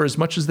actually, for as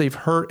much as they've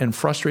hurt and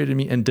frustrated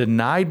me and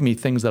denied me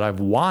things that I've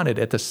wanted,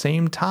 at the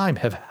same time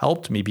have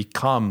helped me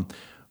become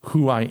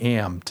who I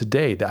am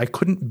today. That I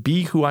couldn't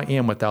be who I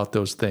am without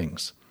those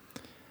things.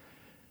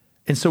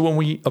 And so when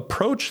we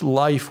approach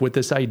life with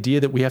this idea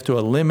that we have to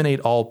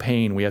eliminate all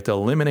pain, we have to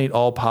eliminate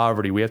all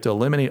poverty, we have to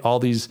eliminate all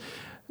these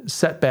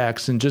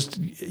setbacks and just,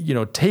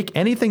 take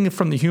anything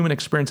from the human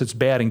experience that's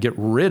bad and get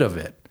rid of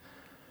it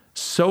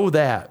so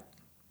that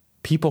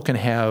people can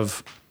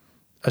have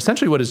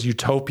essentially what is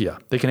utopia.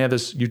 They can have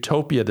this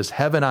utopia, this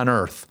heaven on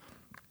earth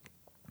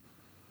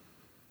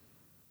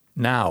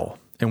now.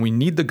 And we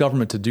need the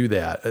government to do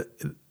that.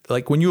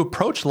 Like when you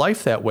approach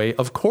life that way,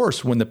 of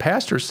course, when the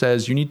pastor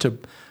says you need to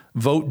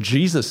vote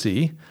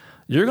Jesus-y,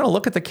 you're going to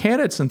look at the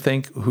candidates and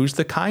think, who's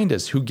the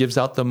kindest? Who gives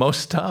out the most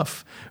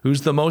stuff?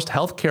 Who's the most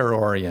healthcare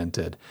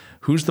oriented?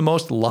 Who's the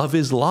most love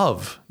is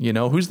love?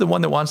 Who's the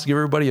one that wants to give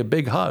everybody a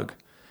big hug?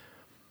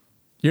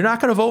 You're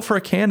not going to vote for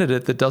a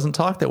candidate that doesn't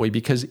talk that way,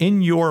 because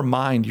in your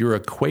mind, you're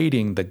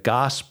equating the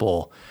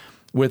gospel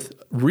with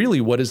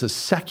really what is a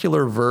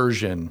secular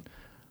version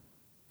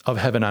of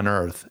heaven on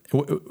earth.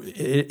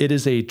 It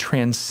is a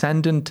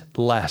transcendent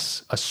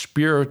less, a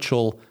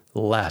spiritual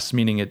less,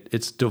 meaning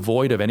it's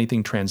devoid of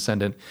anything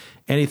transcendent,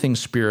 anything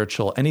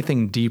spiritual,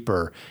 anything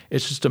deeper.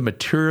 It's just a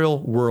material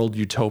world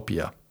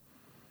utopia.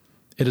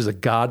 It is a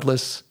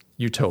godless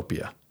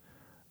utopia.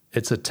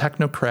 It's a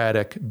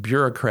technocratic,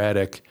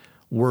 bureaucratic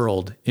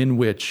world in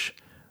which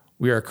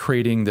we are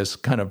creating this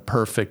kind of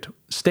perfect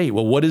state.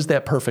 Well, what is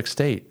that perfect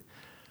state?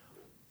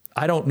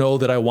 I don't know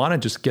that I want to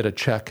just get a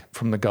check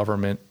from the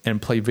government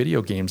and play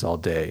video games all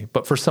day.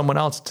 But for someone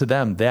else, to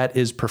them, that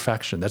is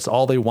perfection. That's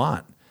all they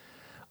want.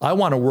 I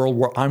want a world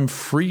where I'm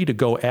free to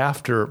go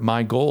after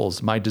my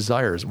goals, my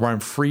desires, where I'm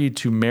free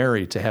to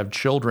marry, to have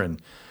children,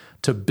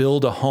 to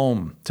build a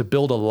home, to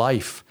build a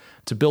life,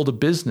 to build a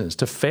business,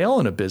 to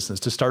fail in a business,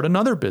 to start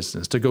another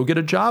business, to go get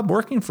a job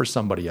working for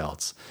somebody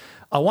else.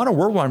 I want a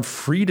world where I'm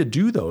free to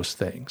do those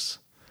things.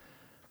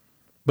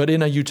 But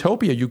in a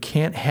utopia, you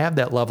can't have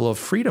that level of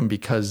freedom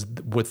because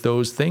with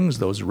those things,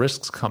 those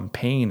risks come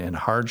pain and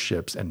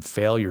hardships and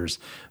failures,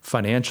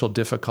 financial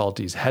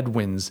difficulties,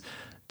 headwinds,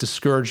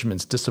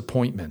 discouragements,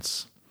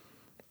 disappointments.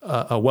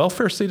 A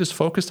welfare state is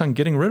focused on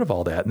getting rid of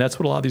all that. And that's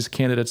what a lot of these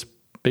candidates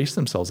base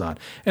themselves on.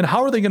 And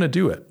how are they going to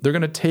do it? They're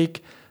going to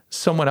take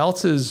someone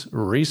else's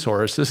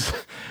resources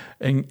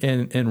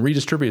and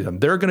redistribute them.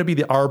 They're going to be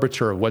the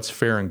arbiter of what's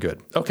fair and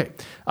good. Okay,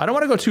 I don't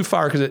want to go too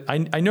far because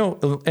I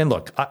know, and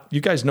look,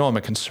 you guys know I'm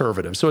a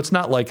conservative, so it's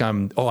not like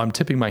I'm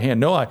tipping my hand.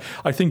 No,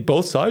 I think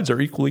both sides are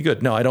equally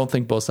good. No, I don't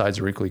think both sides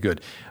are equally good.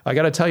 I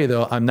got to tell you,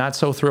 though, I'm not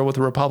so thrilled with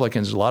the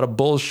Republicans. There's a lot of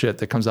bullshit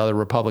that comes out of the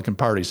Republican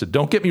Party, so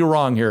don't get me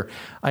wrong here.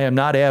 I am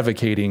not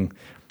advocating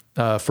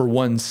for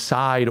one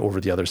side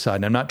over the other side,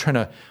 and I'm not trying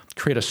to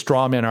create a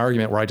straw man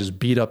argument where I just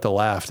beat up the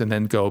left and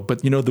then go,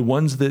 but the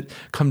ones that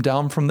come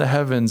down from the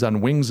heavens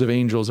on wings of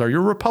angels are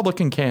your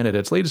Republican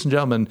candidates. Ladies and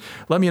gentlemen,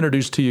 let me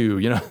introduce to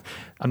you,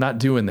 I'm not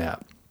doing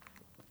that.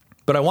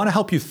 But I want to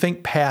help you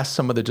think past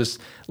some of the just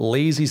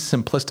lazy,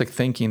 simplistic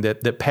thinking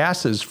that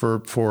passes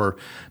for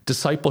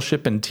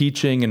discipleship and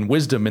teaching and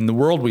wisdom in the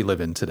world we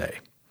live in today.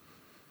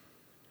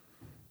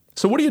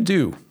 So what do you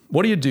do?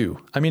 What do you do?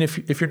 I mean,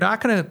 if you're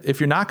not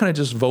gonna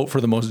just vote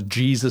for the most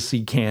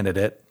Jesus-y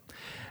candidate,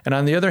 and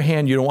on the other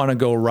hand, you don't want to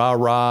go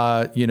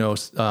rah,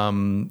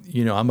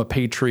 I'm a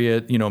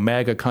patriot,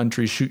 MAGA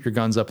country, shoot your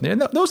guns up in the air.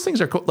 And those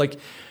things are cool. Like,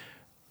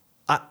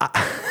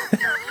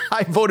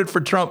 I voted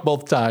for Trump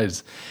both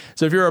times.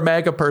 So if you're a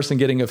MAGA person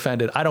getting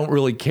offended, I don't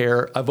really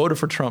care. I voted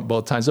for Trump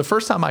both times. The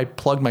first time I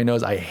plugged my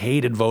nose, I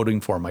hated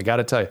voting for him. I got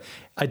to tell you,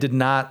 I did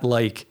not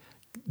like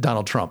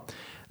Donald Trump.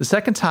 The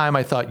second time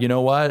I thought, you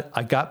know what?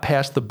 I got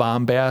past the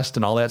bombast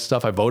and all that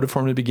stuff. I voted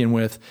for him to begin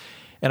with.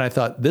 And I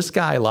thought this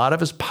guy, a lot of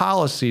his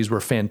policies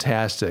were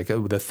fantastic.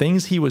 The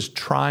things he was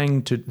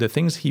trying to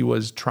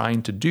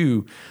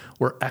do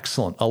were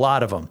excellent. A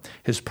lot of them.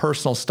 His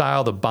personal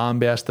style, the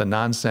bombast, the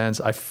nonsense.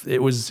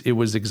 It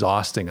was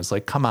exhausting. It's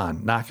like, come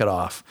on, knock it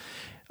off.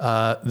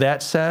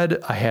 That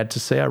said, I had to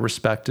say I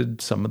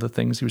respected some of the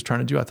things he was trying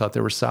to do. I thought they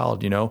were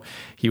solid.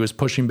 He was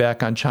pushing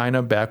back on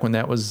China back when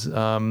that was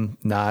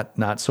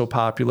not so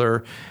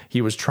popular.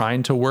 He was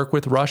trying to work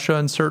with Russia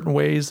in certain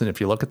ways. And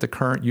if you look at the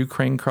current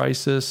Ukraine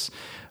crisis,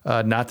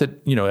 not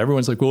that,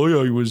 everyone's like, well,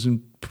 yeah, he was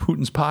in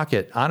Putin's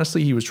pocket.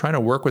 Honestly, he was trying to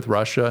work with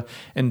Russia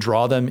and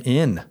draw them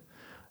in.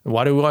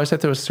 Why do we always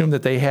have to assume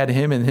that they had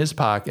him in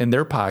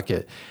their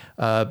pocket?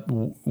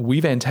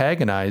 We've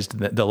antagonized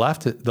the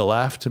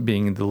left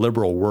being the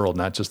liberal world,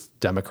 not just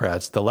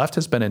Democrats. The left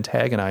has been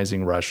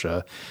antagonizing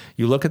Russia.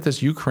 You look at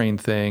this Ukraine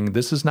thing,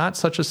 this is not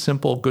such a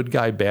simple good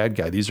guy, bad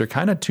guy. These are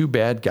kind of two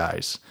bad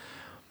guys.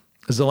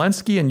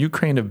 Zelensky and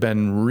Ukraine have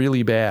been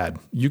really bad.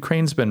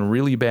 Ukraine's been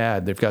really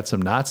bad. They've got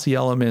some Nazi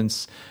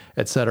elements,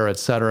 et cetera, et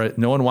cetera.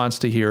 No one wants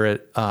to hear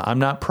it. I'm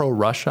not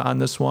pro-Russia on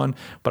this one,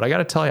 but I got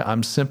to tell you,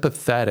 I'm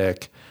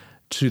sympathetic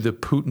to the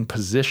Putin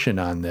position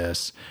on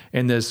this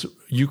and this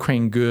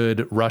Ukraine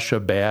good, Russia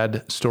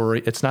bad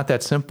story. It's not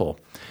that simple.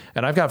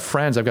 And I've got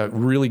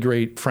really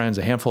great friends,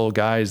 a handful of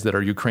guys that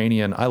are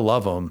Ukrainian. I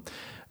love them.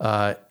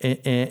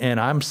 And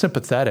I'm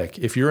sympathetic.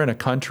 If you're in a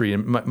country,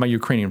 and my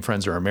Ukrainian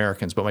friends are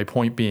Americans, but my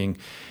point being,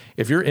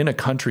 if you're in a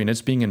country and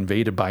it's being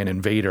invaded by an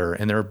invader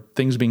and there are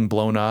things being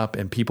blown up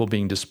and people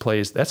being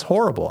displaced, that's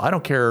horrible. I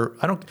don't care.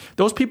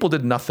 Those people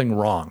did nothing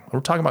wrong. We're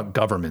talking about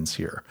governments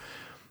here.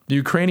 The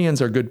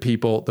Ukrainians are good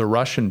people. The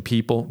Russian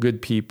people, good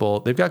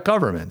people. They've got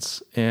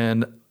governments.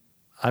 And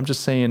I'm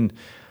just saying,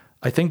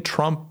 I think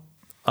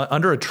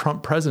under a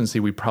Trump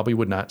presidency, we probably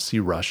would not see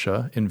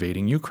Russia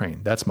invading Ukraine.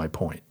 That's my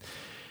point.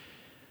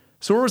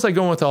 So where was I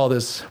going with all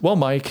this? Well,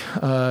 Mike,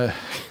 I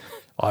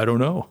don't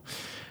know.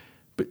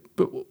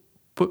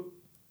 But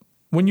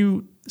when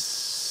you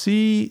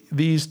see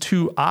these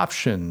two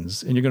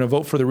options and you're going to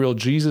vote for the real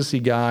Jesus-y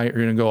guy or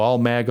you're going to go all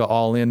MAGA,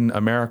 all in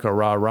America,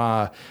 rah,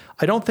 rah,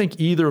 I don't think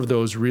either of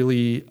those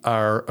really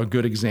are a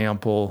good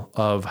example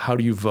of how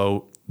do you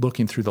vote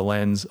looking through the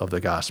lens of the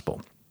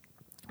gospel.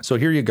 So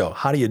here you go.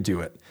 How do you do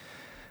it?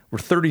 We're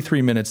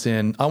 33 minutes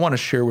in. I want to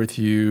share with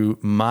you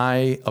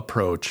my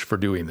approach for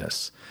doing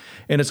this.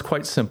 And it's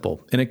quite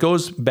simple. And it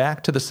goes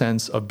back to the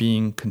sense of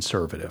being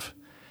conservative.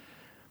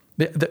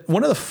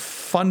 One of the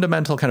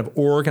fundamental kind of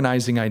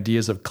organizing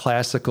ideas of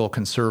classical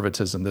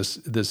conservatism, this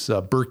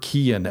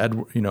Burkean,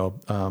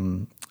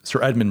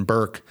 Sir Edmund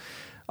Burke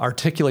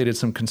articulated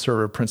some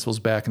conservative principles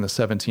back in the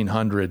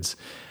 1700s,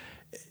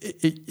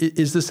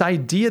 is this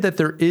idea that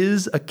there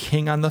is a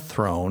king on the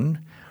throne,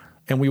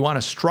 and we want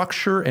to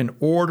structure and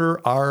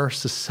order our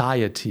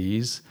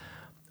societies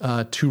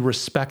to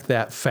respect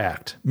that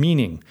fact.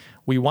 Meaning,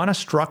 we want to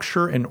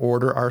structure and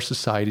order our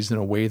societies in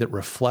a way that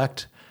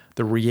reflect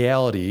the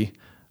reality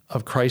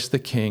of Christ the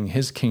King,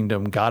 his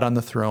kingdom, God on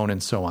the throne,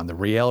 and so on, the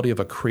reality of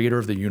a creator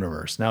of the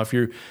universe. Now, if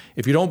you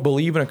don't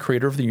believe in a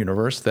creator of the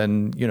universe,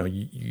 then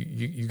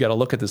you got to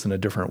look at this in a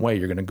different way.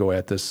 You're going to go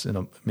at this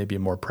in maybe a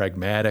more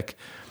pragmatic,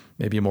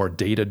 maybe a more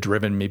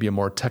data-driven, maybe a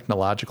more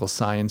technological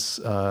science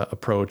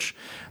approach.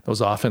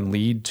 Those often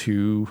lead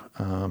to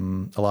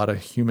a lot of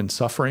human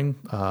suffering,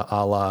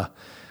 a la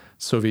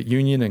Soviet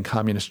Union and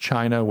Communist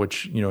China,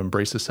 which,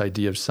 embrace this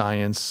idea of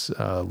science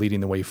leading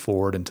the way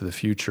forward into the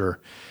future.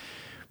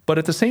 But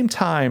at the same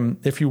time,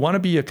 if you want to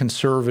be a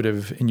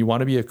conservative and you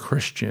want to be a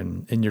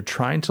Christian and you're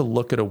trying to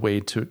look at a way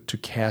to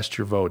cast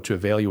your vote, to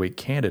evaluate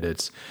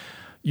candidates,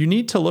 you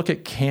need to look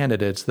at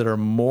candidates that are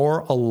more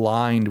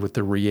aligned with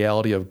the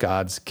reality of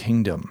God's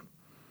kingdom.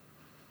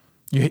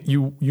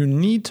 You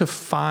need to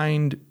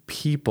find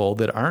people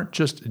that aren't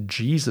just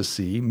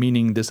Jesus-y,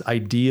 meaning this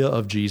idea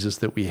of Jesus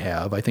that we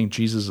have. I think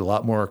Jesus is a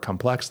lot more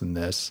complex than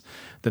this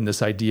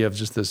idea of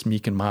just this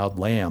meek and mild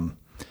lamb.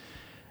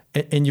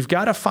 And you've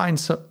got to find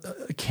some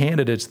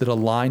candidates that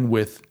align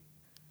with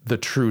the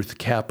truth,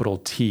 capital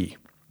T.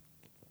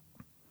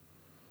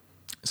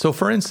 So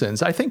for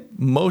instance, I think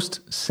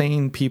most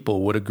sane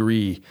people would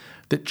agree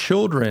that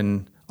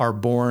children are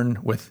born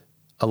with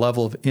a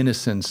level of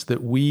innocence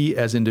that we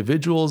as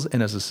individuals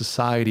and as a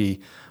society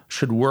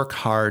should work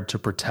hard to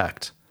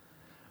protect.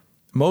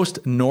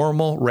 Most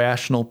normal,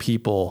 rational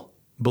people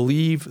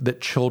believe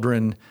that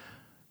children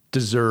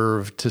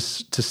deserve to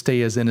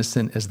stay as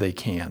innocent as they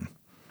can.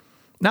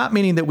 Not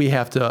meaning that we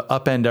have to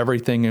upend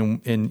everything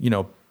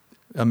and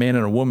a man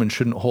and a woman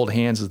shouldn't hold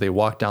hands as they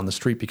walk down the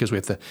street because we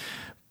have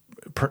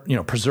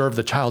to preserve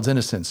the child's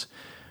innocence.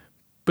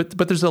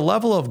 But there's a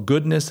level of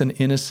goodness and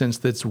innocence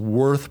that's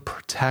worth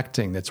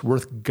protecting, that's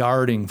worth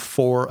guarding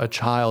for a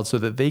child so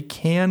that they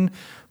can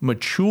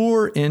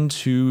mature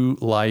into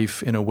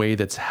life in a way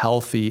that's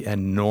healthy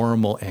and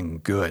normal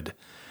and good.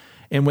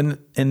 And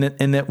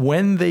that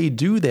when they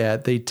do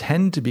that, they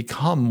tend to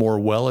become more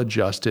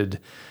well-adjusted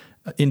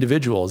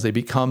individuals. They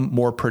become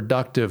more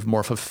productive,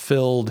 more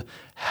fulfilled,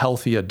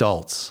 healthy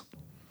adults.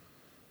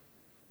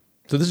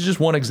 So this is just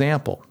one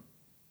example.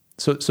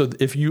 So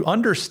if you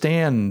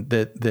understand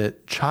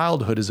that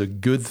childhood is a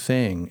good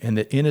thing and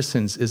that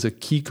innocence is a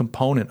key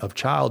component of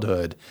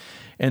childhood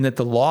and that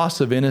the loss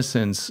of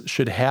innocence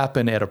should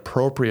happen at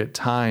appropriate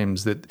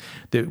times, that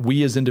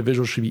we as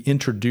individuals should be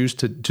introduced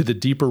to the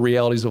deeper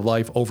realities of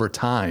life over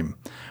time,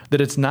 that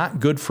it's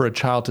not good for a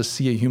child to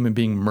see a human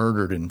being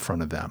murdered in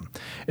front of them.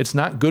 It's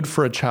not good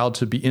for a child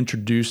to be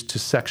introduced to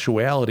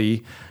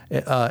sexuality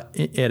at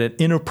an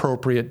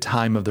inappropriate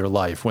time of their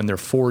life, when they're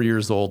 4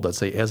 years old, let's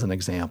say, as an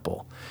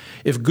example.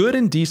 If good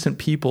and decent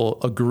people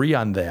agree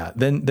on that,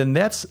 then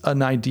that's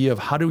an idea of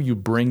how do you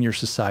bring your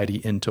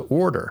society into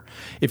order.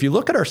 If you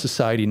look at our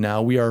society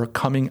now,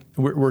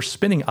 we're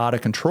spinning out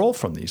of control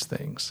from these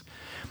things.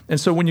 And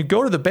so when you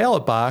go to the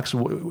ballot box,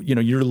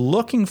 you're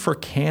looking for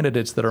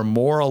candidates that are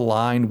more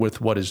aligned with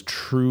what is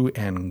true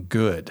and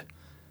good.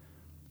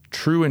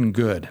 True and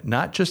good,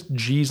 not just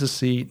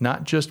Jesus-y,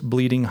 not just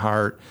bleeding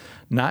heart,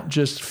 not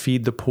just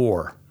feed the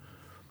poor.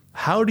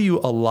 How do you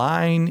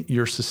align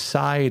your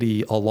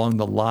society along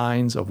the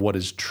lines of what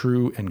is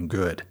true and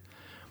good?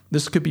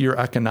 This could be your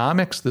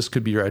economics. This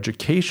could be your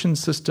education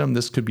system.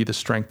 This could be the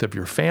strength of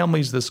your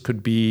families. This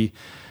could be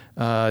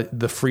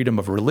the freedom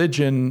of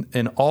religion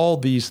and all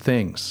these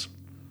things.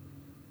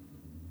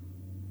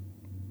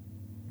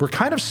 We're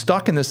kind of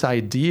stuck in this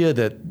idea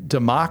that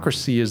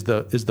democracy is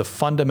the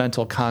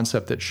fundamental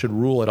concept that should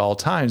rule at all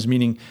times,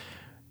 meaning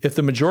if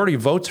the majority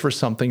votes for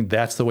something,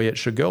 that's the way it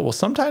should go. Well,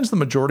 sometimes the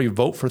majority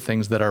vote for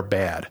things that are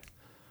bad.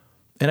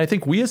 And I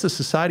think we as a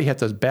society have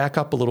to back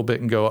up a little bit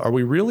and go, are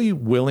we really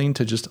willing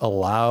to just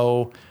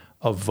allow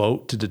a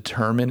vote to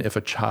determine if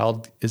a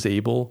child is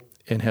able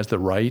and has the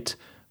right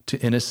to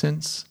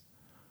innocence?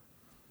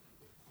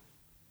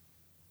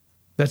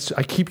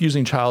 I keep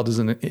using child as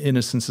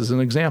innocence as an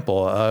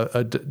example.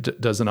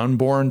 Does an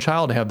unborn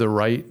child have the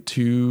right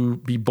to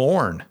be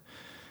born?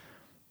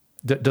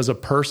 Does a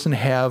person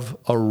have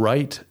a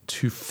right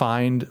to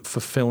find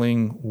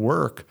fulfilling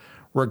work,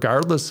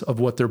 regardless of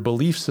what their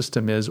belief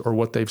system is or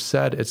what they've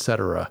said, et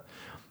cetera?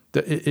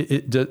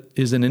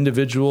 Is an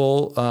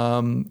individual,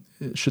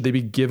 should they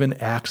be given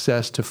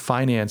access to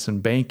finance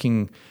and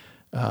banking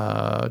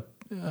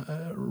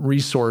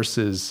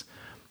resources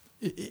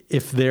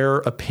if their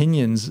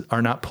opinions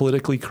are not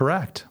politically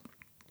correct?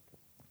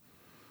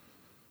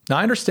 Now,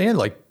 I understand,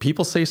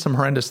 people say some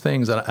horrendous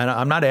things, and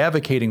I'm not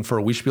advocating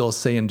for we should be able to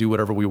say and do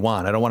whatever we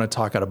want. I don't want to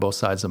talk out of both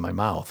sides of my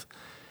mouth.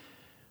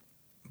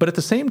 But at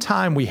the same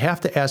time, we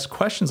have to ask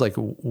questions like,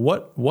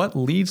 what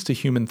leads to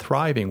human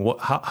thriving?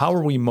 How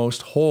are we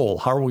most whole?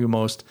 How are we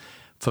most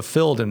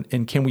fulfilled?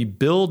 And can we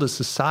build a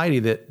society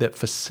that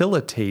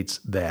facilitates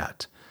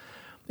that?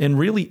 And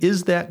really,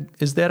 is that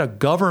a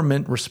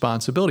government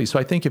responsibility? So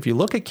I think if you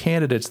look at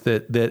candidates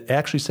that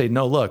actually say,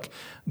 no, look,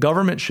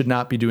 government should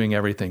not be doing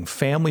everything.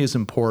 Family is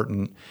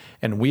important,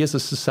 and we as a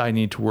society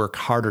need to work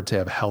harder to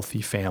have healthy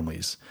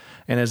families.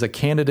 And as a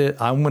candidate,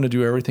 I'm going to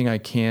do everything I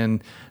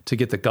can to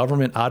get the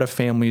government out of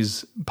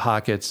families'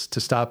 pockets,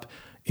 to stop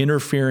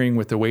interfering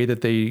with the way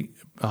that they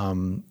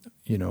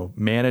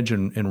manage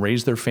and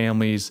raise their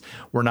families.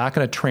 We're not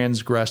going to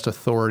transgress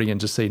authority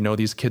and just say, no,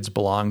 these kids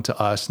belong to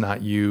us,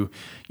 not you.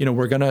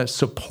 We're going to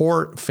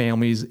support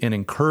families and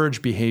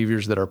encourage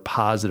behaviors that are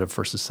positive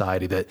for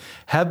society, that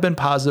have been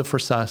positive for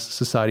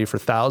society for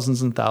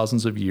thousands and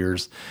thousands of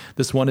years.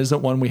 This one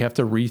isn't one we have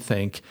to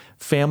rethink.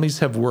 Families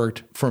have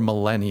worked for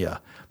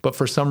millennia, but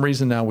for some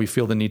reason now we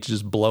feel the need to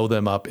just blow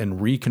them up and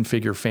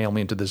reconfigure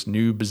family into this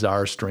new,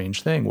 bizarre,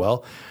 strange thing.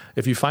 Well,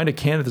 if you find a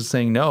candidate that's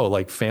saying no,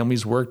 like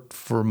families worked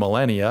for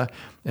millennia,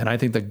 and I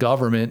think the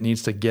government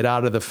needs to get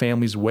out of the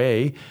family's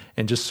way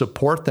and just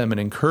support them and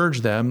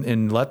encourage them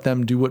and let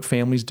them do what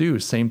families do.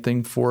 Same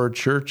thing for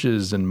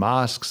churches and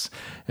mosques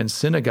and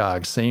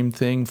synagogues. Same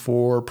thing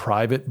for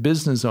private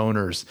business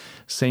owners.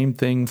 Same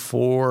thing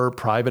for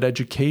private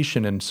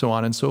education and so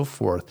on and so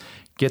forth.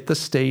 Get the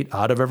state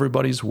out of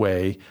everybody's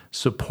way,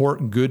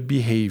 support good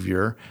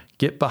behavior,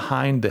 get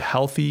behind the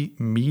healthy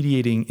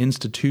mediating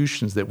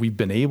institutions that we've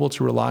been able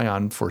to rely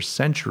on for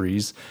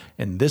centuries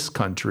in this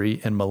country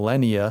and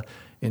millennia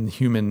in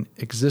human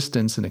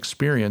existence and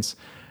experience.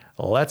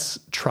 Let's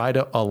try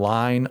to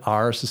align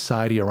our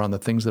society around the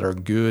things that are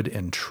good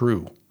and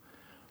true.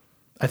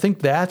 I think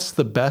that's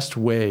the best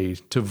way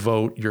to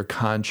vote your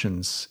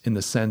conscience in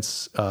the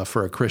sense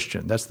for a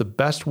Christian. That's the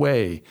best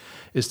way,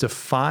 is to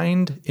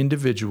find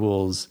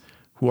individuals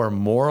who are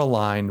more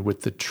aligned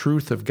with the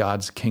truth of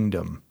God's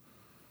kingdom,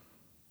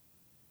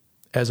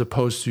 as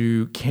opposed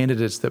to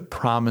candidates that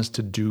promise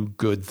to do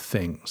good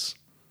things.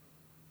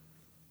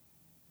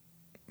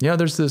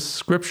 There's this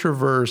scripture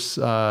verse,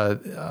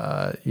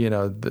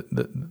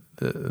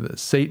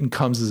 Satan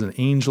comes as an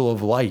angel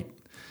of light.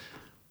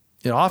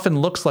 It often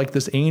looks like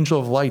this angel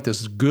of light,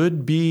 this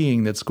good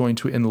being that's going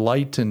to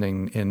enlighten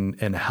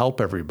and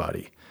help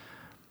everybody.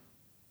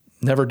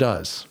 Never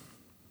does.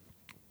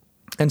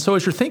 And so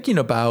as you're thinking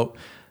about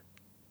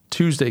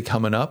Tuesday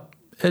coming up,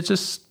 it's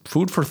just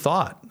food for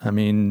thought. I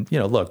mean,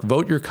 look,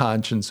 vote your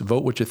conscience,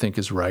 vote what you think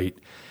is right.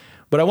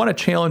 But I want to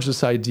challenge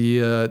this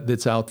idea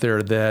that's out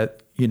there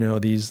that,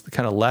 these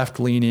kind of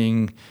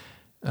left-leaning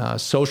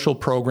social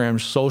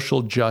programs,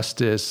 social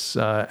justice,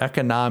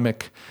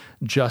 economic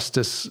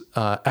justice,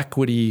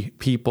 equity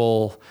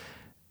people,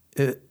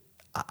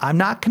 I'm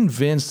not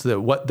convinced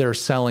that what they're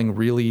selling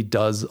really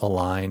does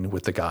align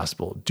with the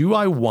gospel. Do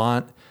I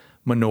want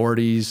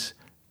minorities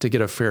to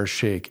get a fair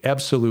shake?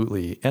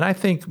 Absolutely. And I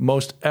think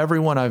most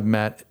everyone I've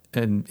met,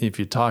 and if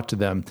you talk to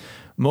them,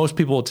 most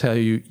people will tell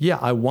you, yeah,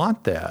 I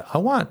want that. I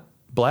want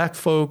Black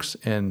folks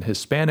and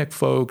Hispanic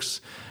folks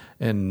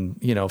and,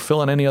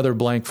 fill in any other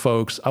blank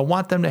folks. I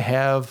want them to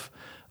have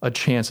a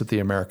chance at the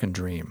American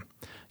dream.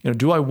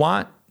 Do I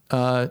want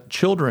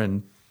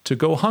children to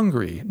go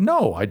hungry?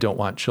 No, I don't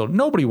want children.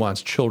 Nobody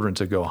wants children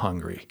to go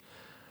hungry.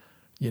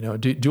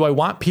 Do I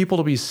want people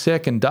to be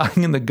sick and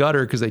dying in the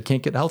gutter because they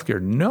can't get health care?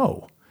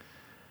 No.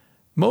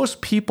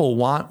 Most people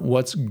want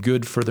what's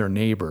good for their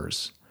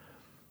neighbors.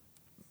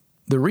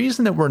 The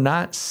reason that we're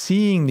not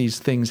seeing these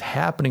things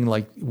happening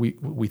like we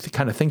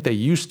kind of think they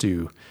used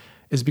to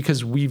is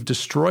because we've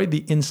destroyed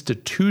the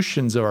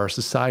institutions of our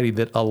society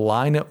that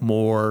align it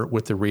more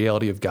with the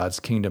reality of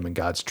God's kingdom and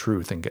God's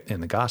truth and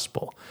the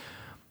gospel.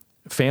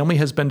 Family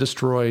has been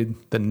destroyed.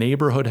 The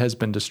neighborhood has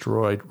been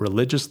destroyed.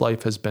 Religious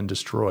life has been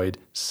destroyed.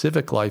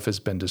 Civic life has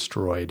been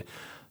destroyed.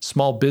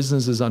 Small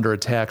business is under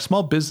attack.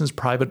 Small business,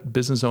 private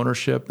business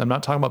ownership. I'm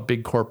not talking about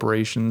big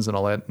corporations and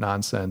all that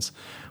nonsense,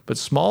 but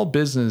small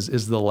business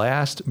is the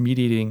last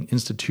mediating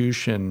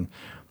institution,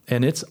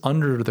 and it's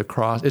under the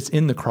cross. It's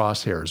in the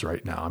crosshairs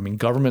right now. I mean,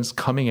 government's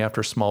coming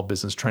after small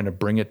business, trying to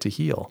bring it to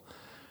heel.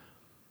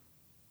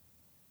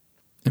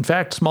 In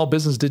fact, small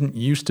business didn't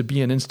used to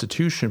be an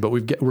institution, but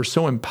we're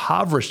so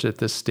impoverished at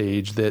this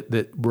stage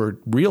that we're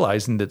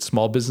realizing that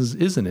small business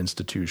is an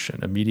institution,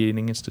 a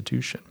mediating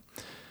institution.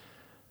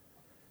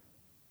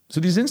 So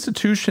these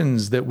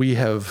institutions that we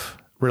have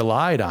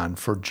relied on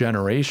for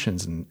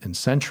generations and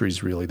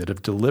centuries, really, that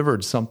have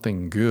delivered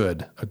something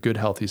good, a good,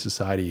 healthy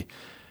society,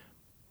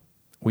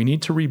 we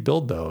need to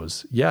rebuild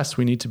those. Yes,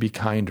 we need to be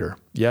kinder.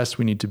 Yes,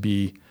 we need to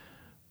be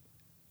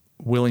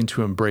willing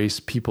to embrace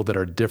people that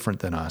are different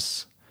than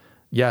us.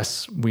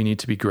 Yes, we need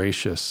to be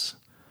gracious.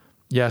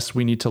 Yes,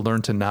 we need to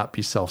learn to not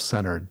be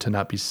self-centered, to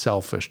not be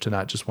selfish, to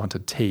not just want to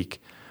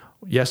take.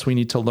 Yes, we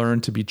need to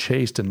learn to be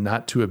chaste and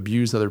not to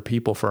abuse other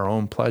people for our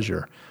own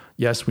pleasure.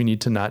 Yes, we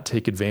need to not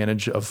take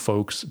advantage of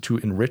folks to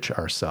enrich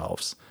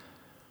ourselves.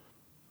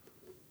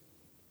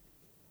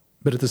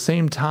 But at the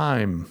same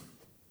time,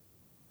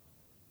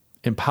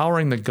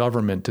 empowering the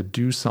government to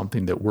do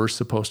something that we're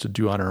supposed to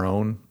do on our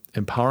own,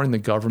 empowering the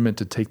government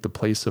to take the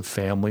place of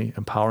family,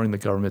 empowering the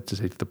government to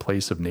take the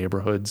place of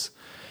neighborhoods,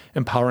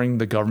 empowering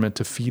the government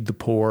to feed the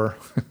poor,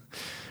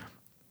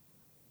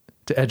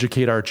 to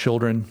educate our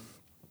children,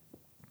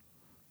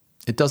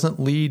 it doesn't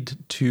lead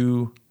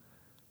to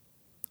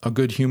a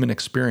good human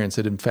experience.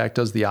 It, in fact,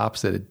 does the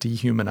opposite. It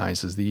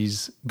dehumanizes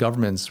these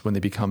governments when they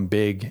become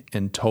big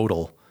and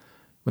total,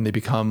 when they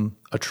become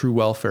a true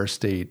welfare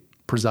state,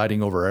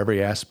 presiding over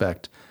every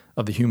aspect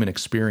of the human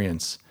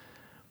experience.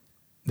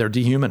 They're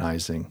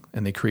dehumanizing,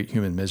 and they create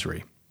human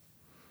misery.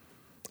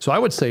 So I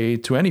would say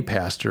to any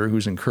pastor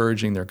who's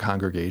encouraging their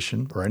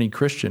congregation, or any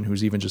Christian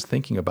who's even just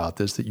thinking about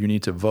this, that you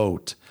need to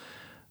vote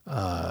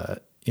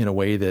in a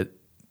way that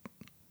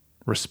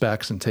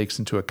respects and takes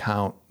into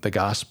account the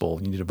gospel.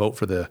 You need to vote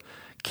for the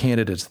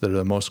candidates that are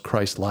the most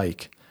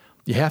Christ-like.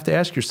 You have to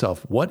ask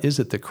yourself, what is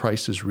it that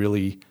Christ is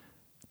really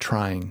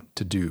trying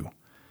to do?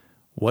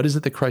 What is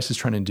it that Christ is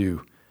trying to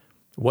do?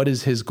 What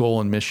is his goal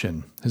and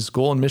mission? His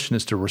goal and mission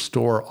is to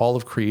restore all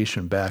of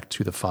creation back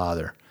to the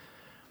Father.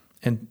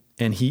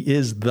 And he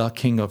is the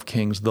King of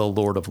Kings, the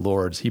Lord of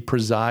Lords. He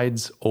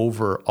presides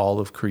over all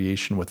of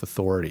creation with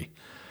authority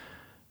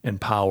and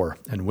power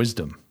and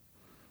wisdom.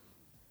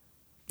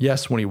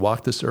 Yes, when he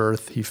walked this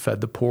earth, he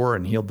fed the poor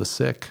and healed the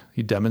sick.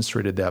 He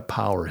demonstrated that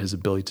power, his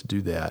ability to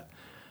do that.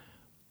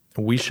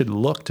 We should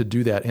look to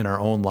do that in our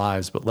own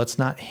lives, but let's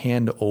not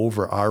hand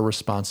over our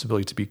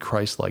responsibility to be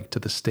Christ-like to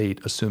the state,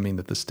 assuming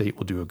that the state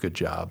will do a good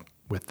job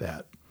with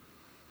that.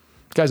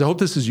 Guys, I hope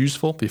this is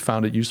useful. If you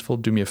found it useful,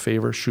 do me a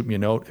favor, shoot me a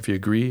note. If you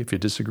agree, if you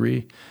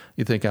disagree,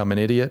 you think I'm an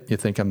idiot, you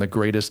think I'm the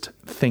greatest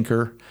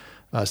thinker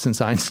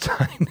since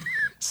Einstein,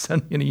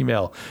 send me an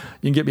email.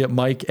 You can get me at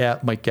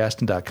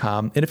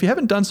mike@mikegaston.com. And if you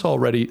haven't done so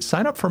already,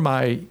 sign up for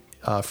my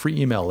free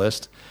email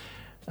list.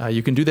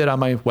 You can do that on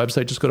my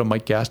website. Just go to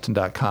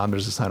mikegaston.com.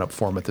 There's a sign-up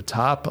form at the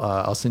top.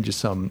 I'll send you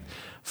some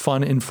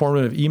fun,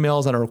 informative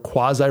emails on a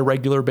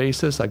quasi-regular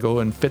basis. I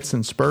go in fits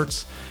and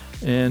spurts.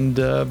 And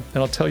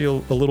I'll tell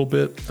you a little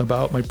bit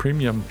about my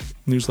premium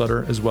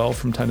newsletter as well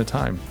from time to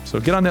time. So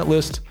get on that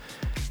list,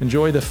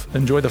 enjoy the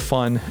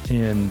fun,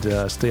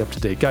 and stay up to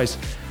date. Guys,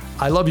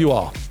 I love you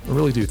all. I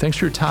really do. Thanks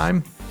for your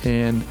time,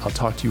 and I'll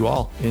talk to you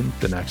all in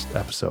the next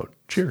episode.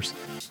 Cheers.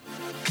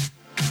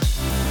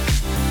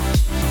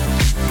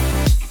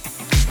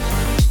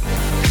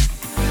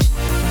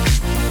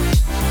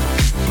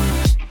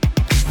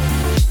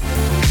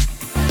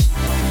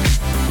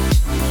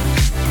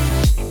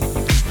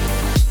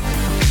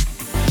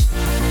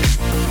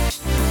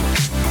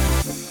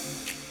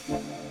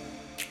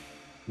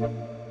 Thank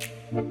you.